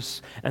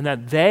Scriptures, and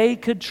that they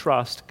could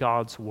trust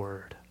God's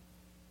Word.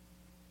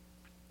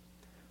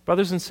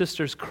 Brothers and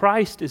sisters,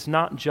 Christ is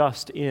not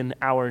just in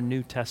our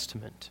New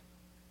Testament.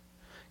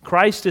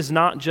 Christ is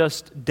not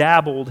just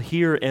dabbled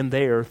here and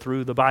there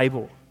through the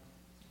Bible.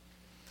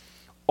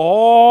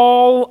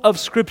 All of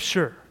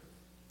Scripture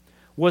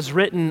was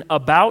written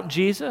about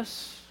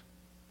Jesus.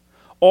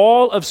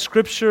 All of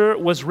Scripture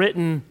was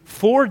written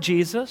for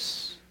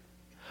Jesus.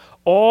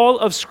 All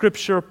of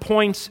Scripture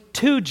points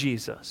to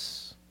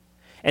Jesus.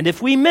 And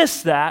if we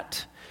miss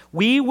that,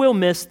 we will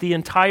miss the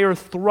entire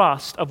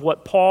thrust of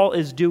what Paul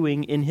is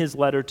doing in his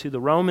letter to the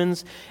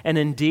Romans, and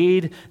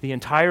indeed the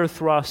entire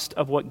thrust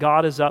of what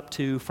God is up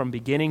to from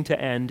beginning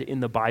to end in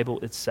the Bible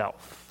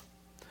itself.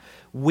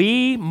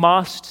 We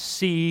must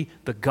see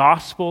the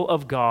gospel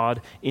of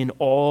God in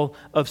all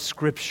of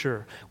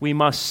Scripture. We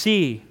must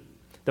see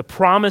the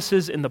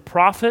promises in the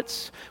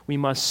prophets. We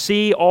must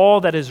see all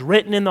that is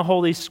written in the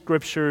Holy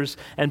Scriptures,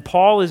 and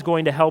Paul is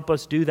going to help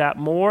us do that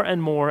more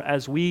and more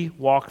as we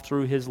walk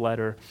through his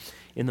letter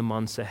in the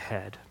months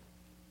ahead.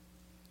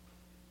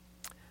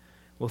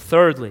 Well,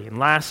 thirdly and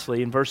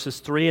lastly, in verses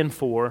 3 and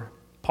 4,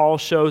 Paul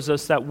shows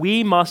us that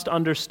we must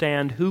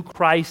understand who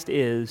Christ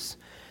is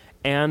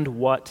and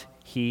what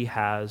he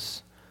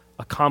has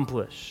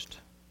accomplished.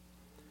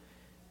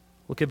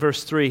 Look at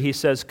verse 3. He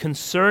says,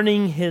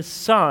 concerning his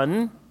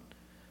Son,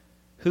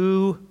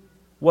 who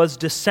was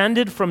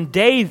descended from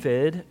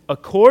David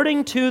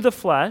according to the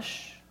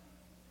flesh,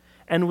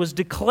 and was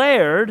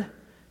declared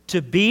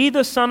to be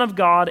the Son of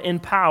God in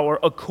power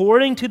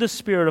according to the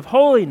Spirit of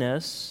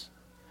holiness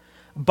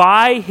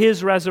by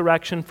his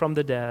resurrection from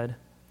the dead,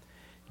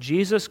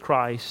 Jesus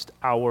Christ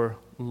our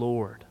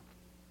Lord.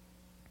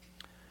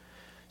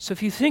 So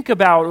if you think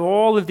about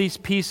all of these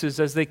pieces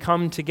as they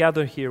come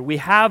together here, we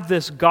have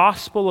this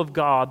gospel of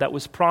God that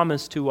was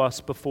promised to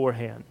us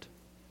beforehand.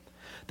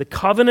 The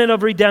covenant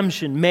of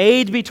redemption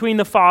made between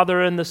the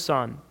Father and the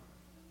Son.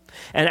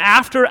 And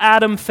after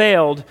Adam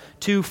failed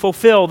to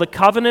fulfill the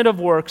covenant of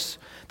works,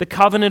 the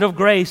covenant of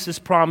grace is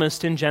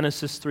promised in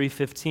Genesis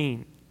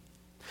 3:15.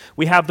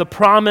 We have the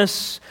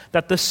promise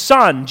that the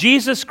Son,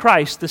 Jesus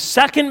Christ, the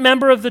second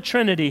member of the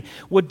Trinity,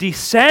 would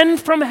descend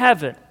from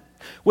heaven,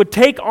 would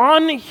take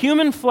on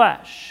human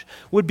flesh,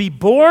 would be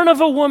born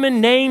of a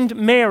woman named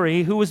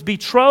Mary, who was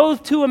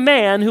betrothed to a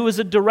man who was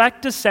a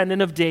direct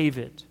descendant of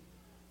David.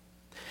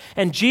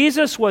 And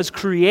Jesus was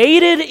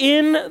created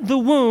in the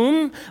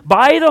womb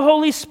by the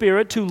Holy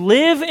Spirit to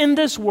live in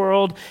this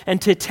world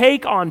and to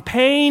take on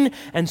pain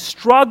and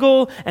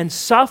struggle and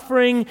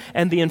suffering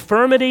and the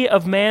infirmity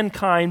of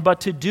mankind, but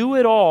to do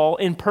it all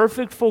in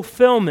perfect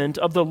fulfillment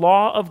of the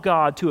law of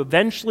God, to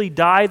eventually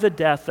die the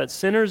death that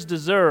sinners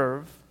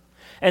deserve,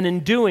 and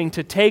in doing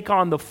to take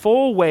on the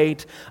full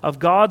weight of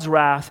God's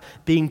wrath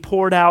being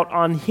poured out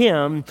on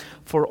him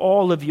for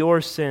all of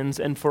your sins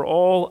and for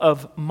all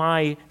of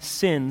my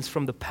sins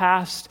from the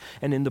past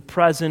and in the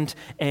present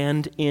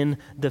and in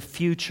the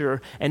future.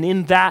 And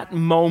in that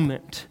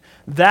moment,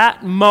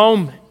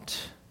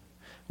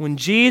 when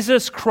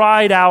Jesus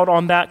cried out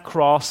on that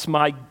cross,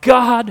 my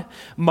God,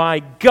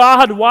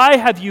 why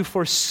have you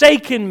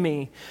forsaken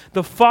me?"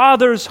 The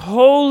Father's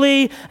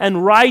holy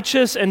and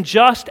righteous and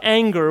just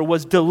anger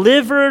was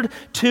delivered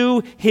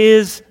to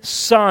his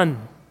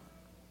Son.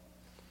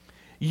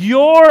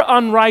 Your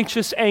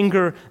unrighteous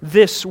anger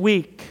this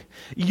week,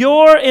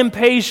 your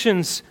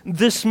impatience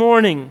this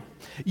morning,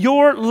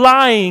 your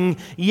lying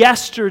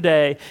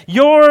yesterday,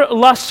 your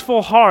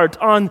lustful heart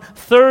on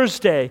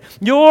Thursday,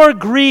 your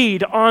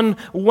greed on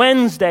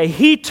Wednesday.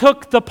 He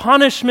took the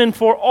punishment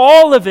for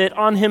all of it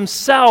on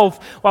himself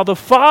while the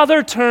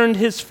Father turned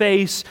his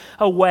face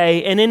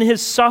away. And in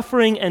his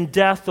suffering and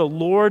death, the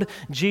Lord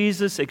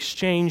Jesus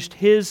exchanged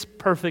his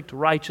perfect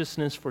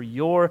righteousness for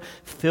your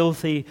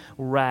filthy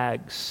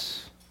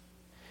rags.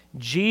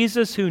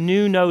 Jesus, who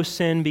knew no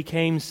sin,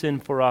 became sin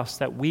for us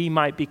that we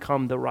might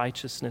become the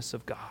righteousness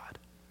of God.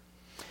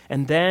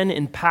 And then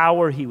in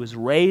power he was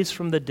raised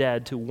from the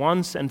dead to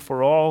once and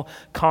for all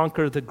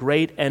conquer the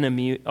great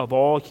enemy of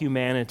all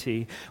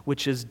humanity,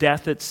 which is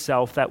death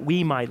itself, that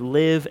we might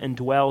live and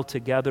dwell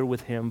together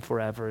with him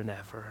forever and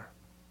ever.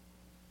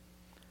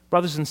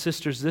 Brothers and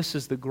sisters, this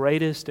is the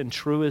greatest and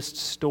truest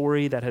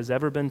story that has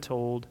ever been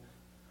told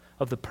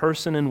of the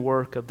person and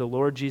work of the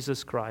Lord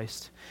Jesus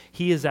Christ.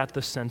 He is at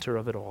the center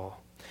of it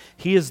all.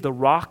 He is the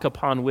rock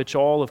upon which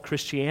all of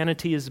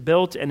Christianity is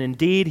built, and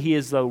indeed, he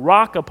is the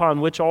rock upon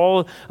which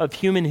all of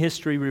human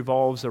history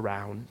revolves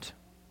around.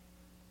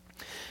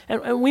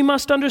 And we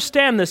must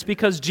understand this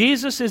because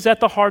Jesus is at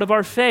the heart of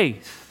our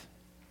faith.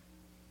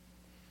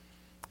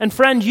 And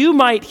friend, you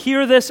might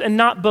hear this and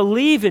not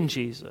believe in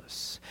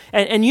Jesus.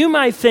 And you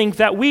might think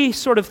that we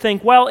sort of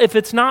think, well, if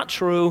it's not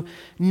true,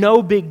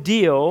 no big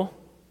deal.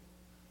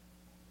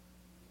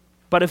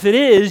 But if it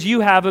is, you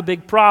have a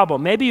big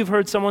problem. Maybe you've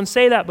heard someone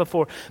say that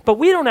before, but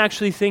we don't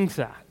actually think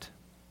that.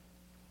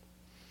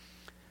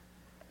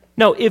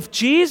 No, if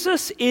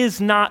Jesus is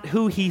not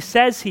who he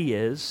says he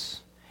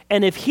is,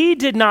 and if he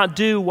did not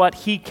do what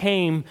he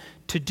came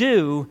to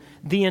do,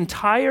 the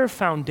entire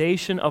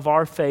foundation of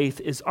our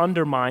faith is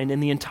undermined,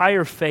 and the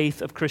entire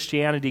faith of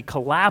Christianity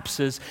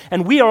collapses,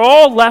 and we are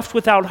all left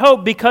without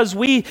hope because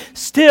we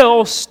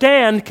still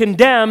stand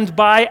condemned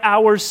by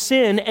our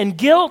sin and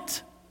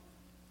guilt.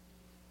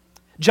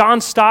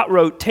 John Stott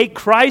wrote, "Take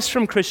Christ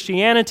from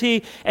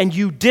Christianity and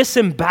you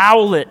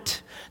disembowel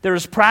it. There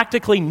is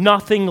practically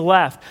nothing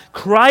left.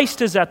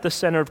 Christ is at the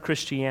center of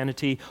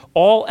Christianity.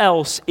 All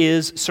else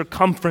is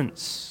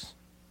circumference."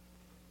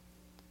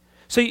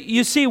 So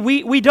you see,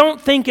 we don't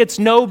think it's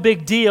no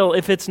big deal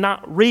if it's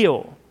not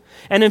real.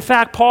 And in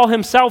fact, Paul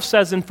himself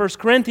says in 1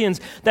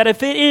 Corinthians that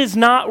if it is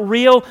not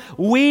real,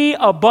 we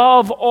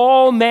above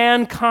all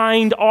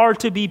mankind are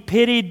to be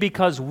pitied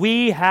because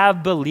we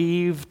have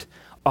believed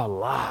a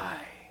lie.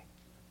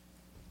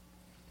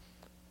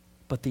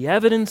 But the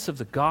evidence of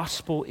the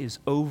gospel is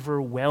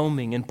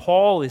overwhelming. And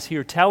Paul is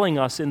here telling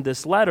us in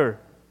this letter.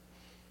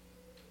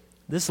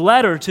 This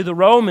letter to the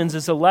Romans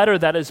is a letter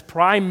that is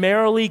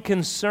primarily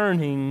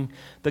concerning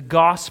the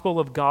gospel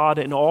of God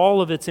and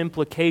all of its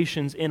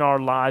implications in our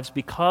lives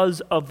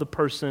because of the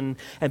person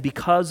and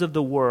because of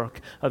the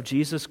work of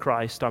Jesus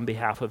Christ on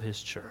behalf of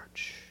his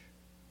church.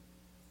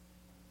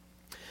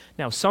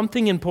 Now,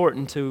 something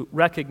important to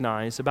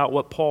recognize about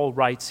what Paul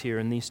writes here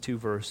in these two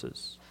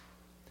verses.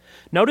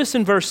 Notice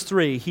in verse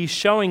 3, he's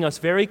showing us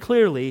very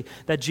clearly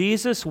that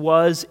Jesus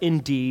was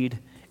indeed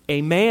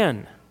a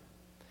man.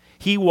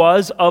 He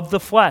was of the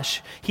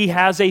flesh. He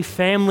has a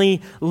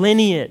family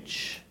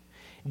lineage.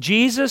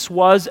 Jesus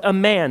was a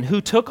man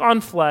who took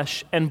on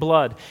flesh and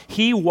blood.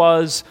 He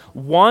was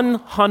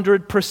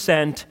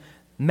 100%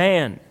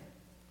 man.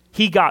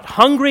 He got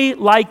hungry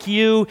like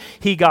you.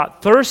 He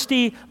got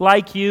thirsty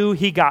like you.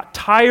 He got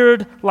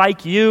tired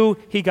like you.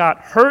 He got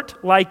hurt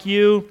like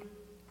you.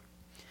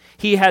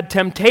 He had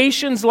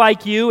temptations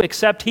like you,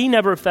 except he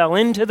never fell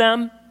into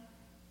them.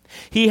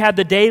 He had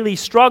the daily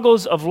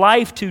struggles of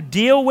life to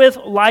deal with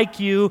like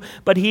you,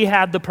 but he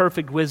had the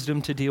perfect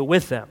wisdom to deal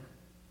with them.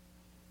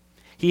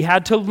 He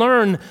had to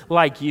learn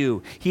like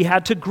you. He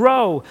had to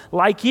grow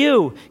like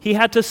you. He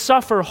had to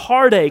suffer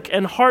heartache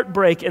and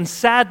heartbreak and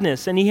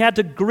sadness, and he had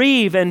to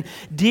grieve and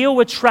deal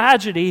with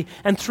tragedy.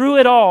 And through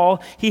it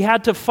all, he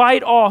had to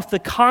fight off the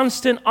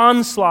constant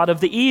onslaught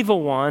of the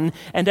evil one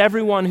and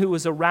everyone who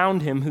was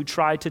around him who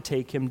tried to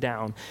take him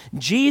down.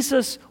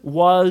 Jesus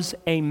was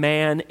a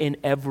man in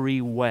every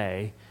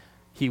way.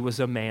 He was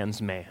a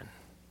man's man.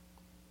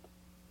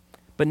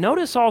 But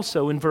notice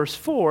also in verse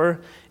 4,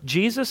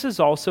 Jesus is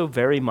also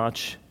very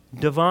much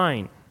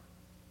divine.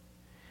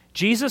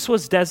 Jesus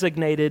was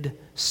designated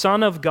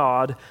Son of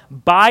God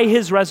by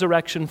his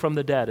resurrection from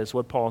the dead, is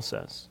what Paul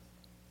says.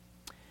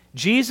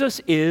 Jesus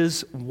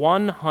is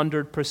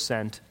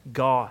 100%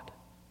 God.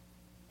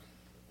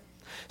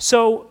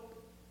 So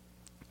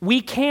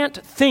we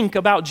can't think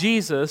about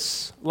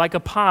Jesus like a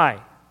pie.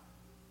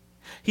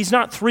 He's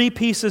not 3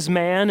 pieces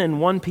man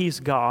and 1 piece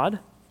God.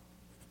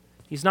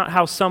 He's not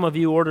how some of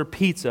you order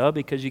pizza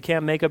because you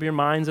can't make up your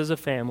minds as a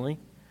family.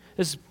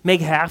 Just make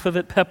half of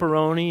it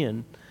pepperoni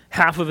and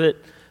half of it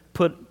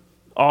put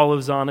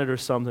olives on it or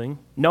something.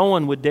 No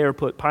one would dare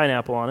put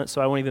pineapple on it,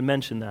 so I won't even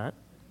mention that.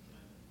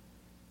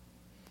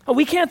 Oh,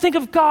 we can't think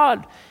of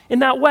God in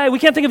that way. We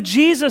can't think of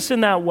Jesus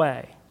in that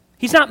way.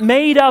 He's not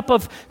made up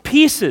of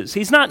pieces.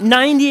 He's not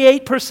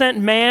 98%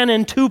 man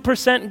and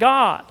 2%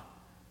 God.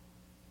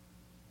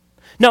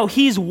 No,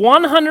 he's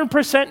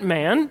 100%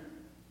 man.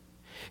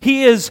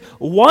 He is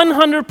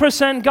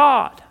 100%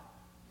 God.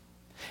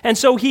 And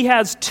so he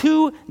has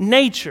 2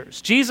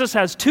 natures. Jesus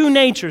has 2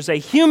 natures, a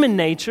human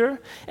nature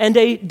and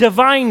a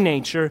divine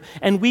nature.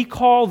 And we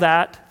call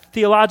that,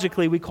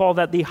 theologically, we call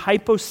that the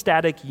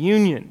hypostatic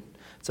union.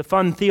 It's a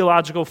fun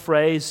theological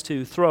phrase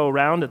to throw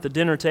around at the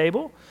dinner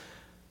table.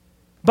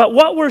 But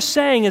what we're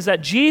saying is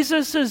that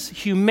Jesus'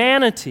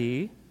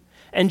 humanity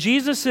and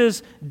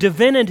Jesus'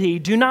 divinity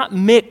do not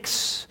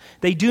mix.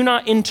 They do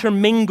not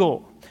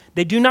intermingle.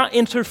 They do not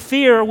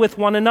interfere with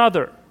one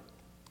another.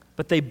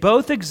 But they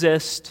both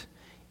exist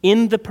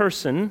in the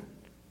person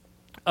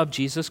of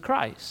Jesus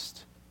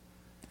Christ.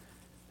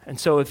 And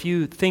so if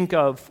you think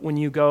of when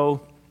you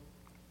go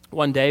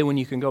one day when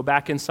you can go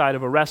back inside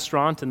of a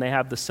restaurant and they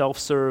have the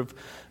self-serve,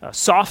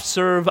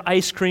 soft-serve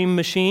ice cream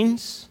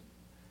machines.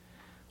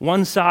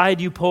 One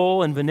side you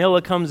pull and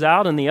vanilla comes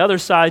out, and the other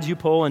side you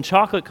pull and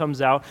chocolate comes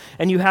out,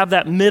 and you have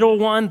that middle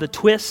one, the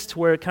twist,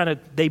 where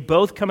they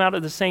both come out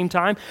at the same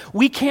time.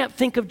 We can't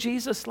think of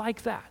Jesus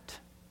like that.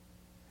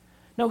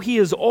 No, he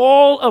is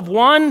all of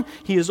one,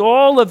 he is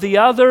all of the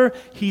other.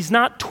 He's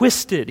not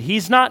twisted,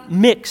 he's not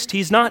mixed,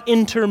 he's not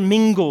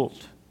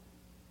intermingled.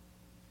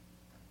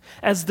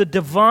 As the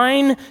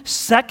divine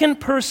second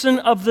person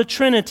of the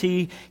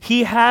Trinity,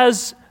 he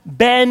has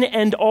been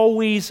and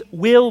always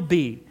will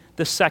be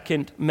the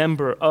second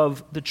member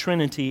of the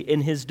Trinity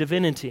in his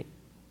divinity.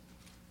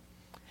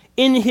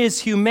 In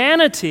his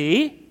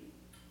humanity,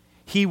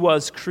 he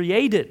was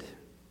created.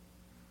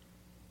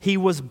 He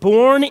was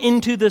born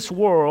into this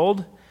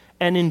world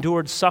and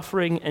endured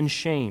suffering and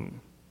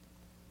shame.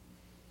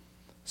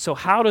 So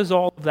how does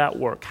all of that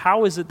work?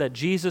 How is it that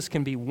Jesus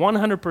can be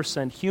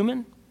 100%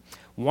 human,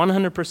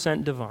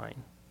 100%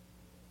 divine?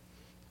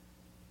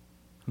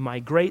 My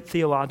great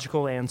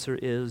theological answer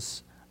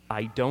is,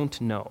 I don't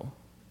know.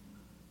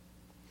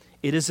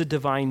 It is a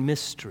divine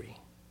mystery.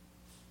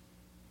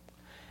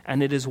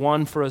 And it is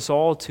one for us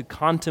all to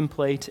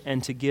contemplate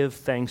and to give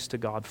thanks to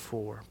God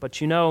for.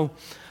 But you know,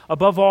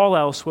 above all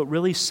else, what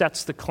really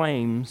sets the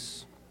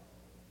claims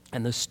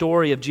and the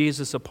story of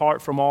Jesus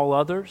apart from all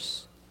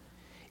others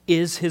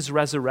is his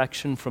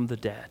resurrection from the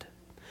dead.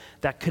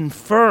 That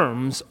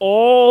confirms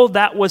all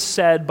that was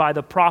said by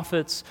the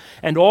prophets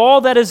and all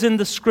that is in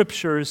the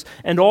scriptures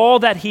and all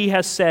that he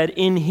has said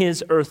in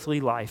his earthly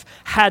life.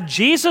 Had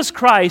Jesus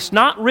Christ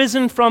not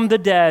risen from the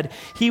dead,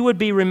 he would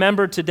be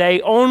remembered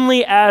today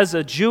only as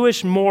a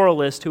Jewish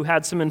moralist who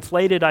had some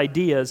inflated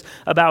ideas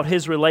about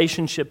his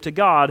relationship to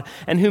God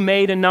and who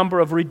made a number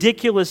of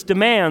ridiculous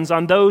demands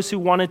on those who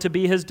wanted to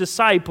be his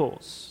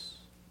disciples.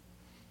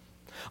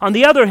 On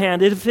the other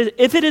hand, if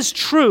it is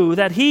true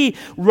that he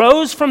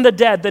rose from the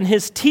dead, then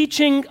his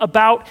teaching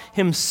about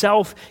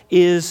himself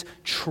is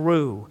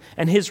true,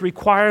 and his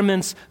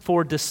requirements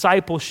for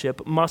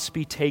discipleship must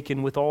be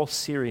taken with all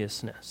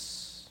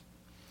seriousness.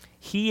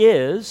 He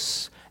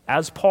is,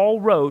 as Paul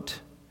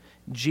wrote,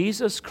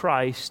 Jesus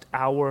Christ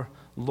our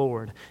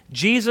Lord.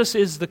 Jesus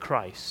is the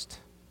Christ,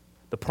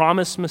 the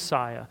promised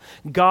Messiah,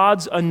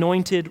 God's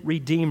anointed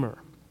Redeemer.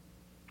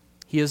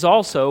 He is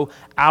also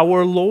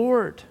our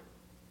Lord.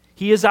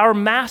 He is our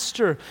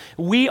master.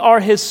 We are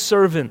his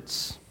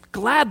servants,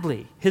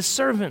 gladly his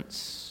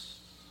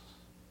servants.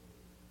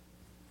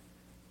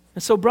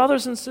 And so,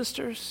 brothers and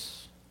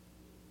sisters,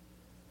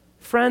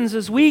 friends,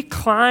 as we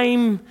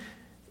climb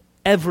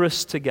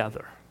Everest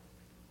together,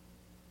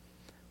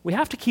 we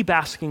have to keep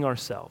asking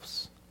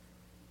ourselves,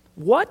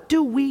 what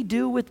do we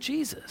do with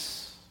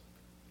Jesus?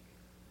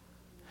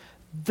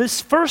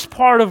 This first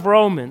part of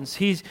Romans,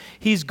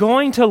 he's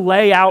going to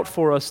lay out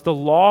for us the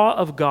law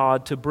of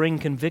God to bring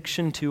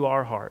conviction to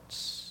our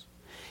hearts.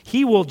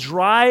 He will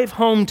drive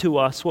home to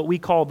us what we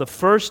call the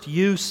first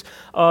use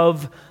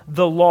of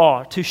the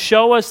law, to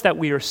show us that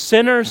we are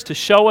sinners, to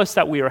show us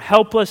that we are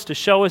helpless, to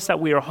show us that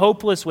we are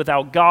hopeless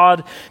without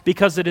God,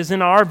 because it is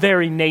in our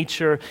very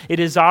nature, it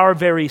is our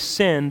very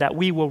sin that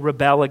we will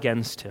rebel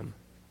against him.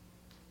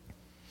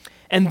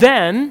 And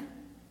then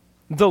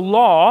the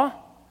law,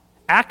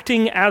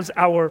 acting as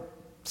our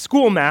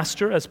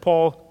schoolmaster, as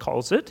Paul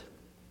calls it,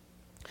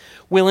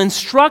 will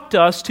instruct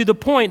us to the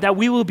point that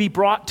we will be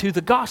brought to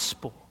the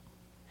gospel.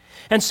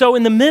 And so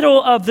in the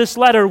middle of this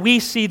letter, we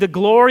see the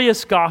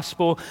glorious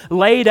gospel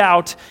laid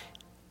out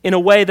in a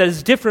way that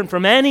is different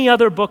from any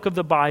other book of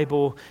the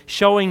Bible,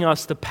 showing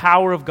us the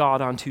power of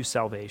God unto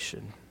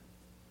salvation.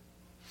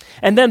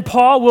 And then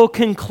Paul will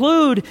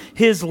conclude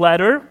his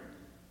letter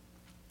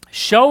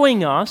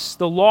showing us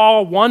the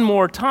law one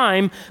more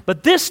time,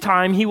 but this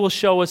time he will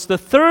show us the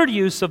third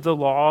use of the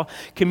law,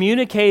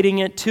 communicating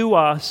it to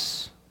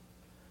us,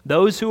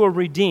 those who are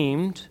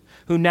redeemed,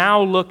 who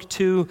now look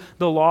to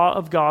the law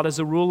of God as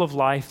a rule of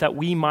life that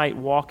we might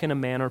walk in a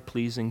manner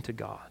pleasing to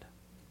God.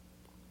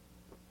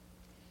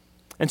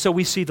 And so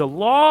we see the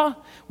law,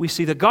 we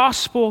see the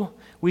gospel,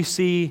 we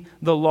see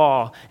the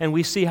law, and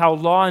we see how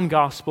law and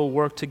gospel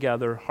work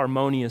together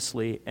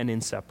harmoniously and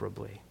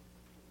inseparably.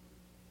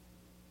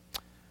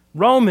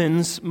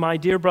 Romans, my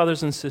dear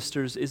brothers and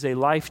sisters, is a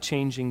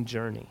life-changing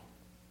journey.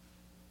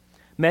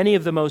 Many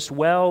of the most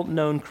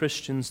well-known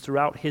Christians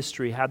throughout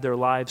history had their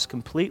lives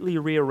completely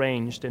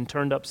rearranged and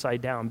turned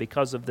upside down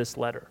because of this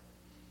letter.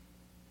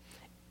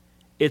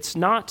 It's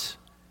not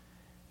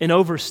an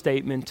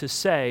overstatement to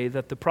say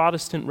that the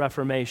Protestant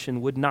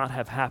Reformation would not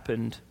have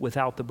happened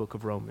without the book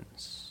of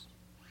Romans.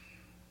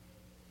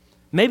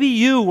 Maybe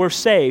you were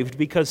saved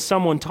because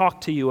someone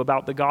talked to you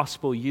about the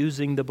gospel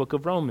using the book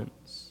of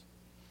Romans.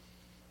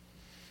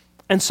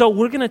 And so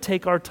we're going to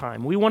take our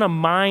time. We want to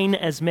mine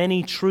as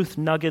many truth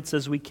nuggets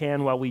as we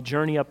can while we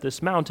journey up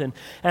this mountain.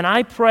 And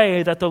I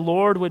pray that the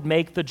Lord would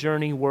make the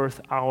journey worth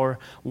our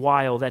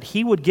while, that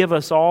He would give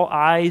us all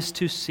eyes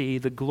to see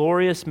the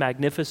glorious,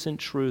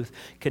 magnificent truth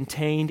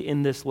contained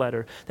in this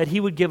letter, that He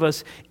would give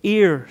us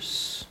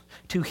ears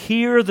to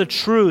hear the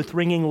truth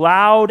ringing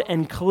loud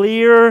and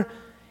clear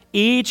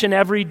each and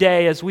every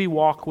day as we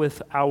walk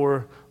with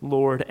our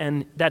Lord,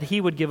 and that He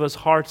would give us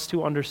hearts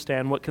to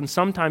understand what can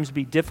sometimes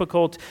be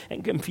difficult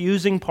and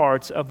confusing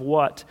parts of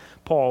what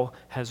Paul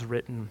has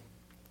written.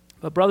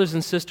 But brothers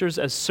and sisters,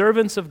 as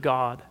servants of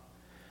God,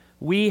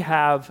 we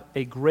have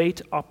a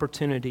great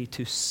opportunity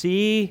to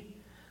see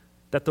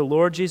that the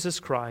Lord Jesus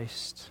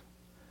Christ,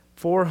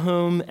 for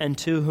whom and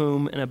to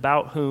whom and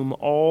about whom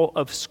all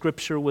of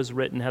Scripture was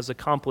written, has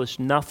accomplished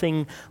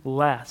nothing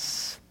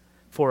less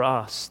for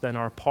us than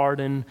our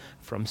pardon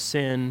from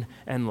sin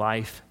and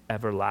life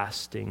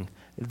everlasting.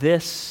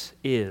 This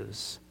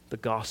is the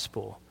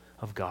gospel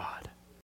of God.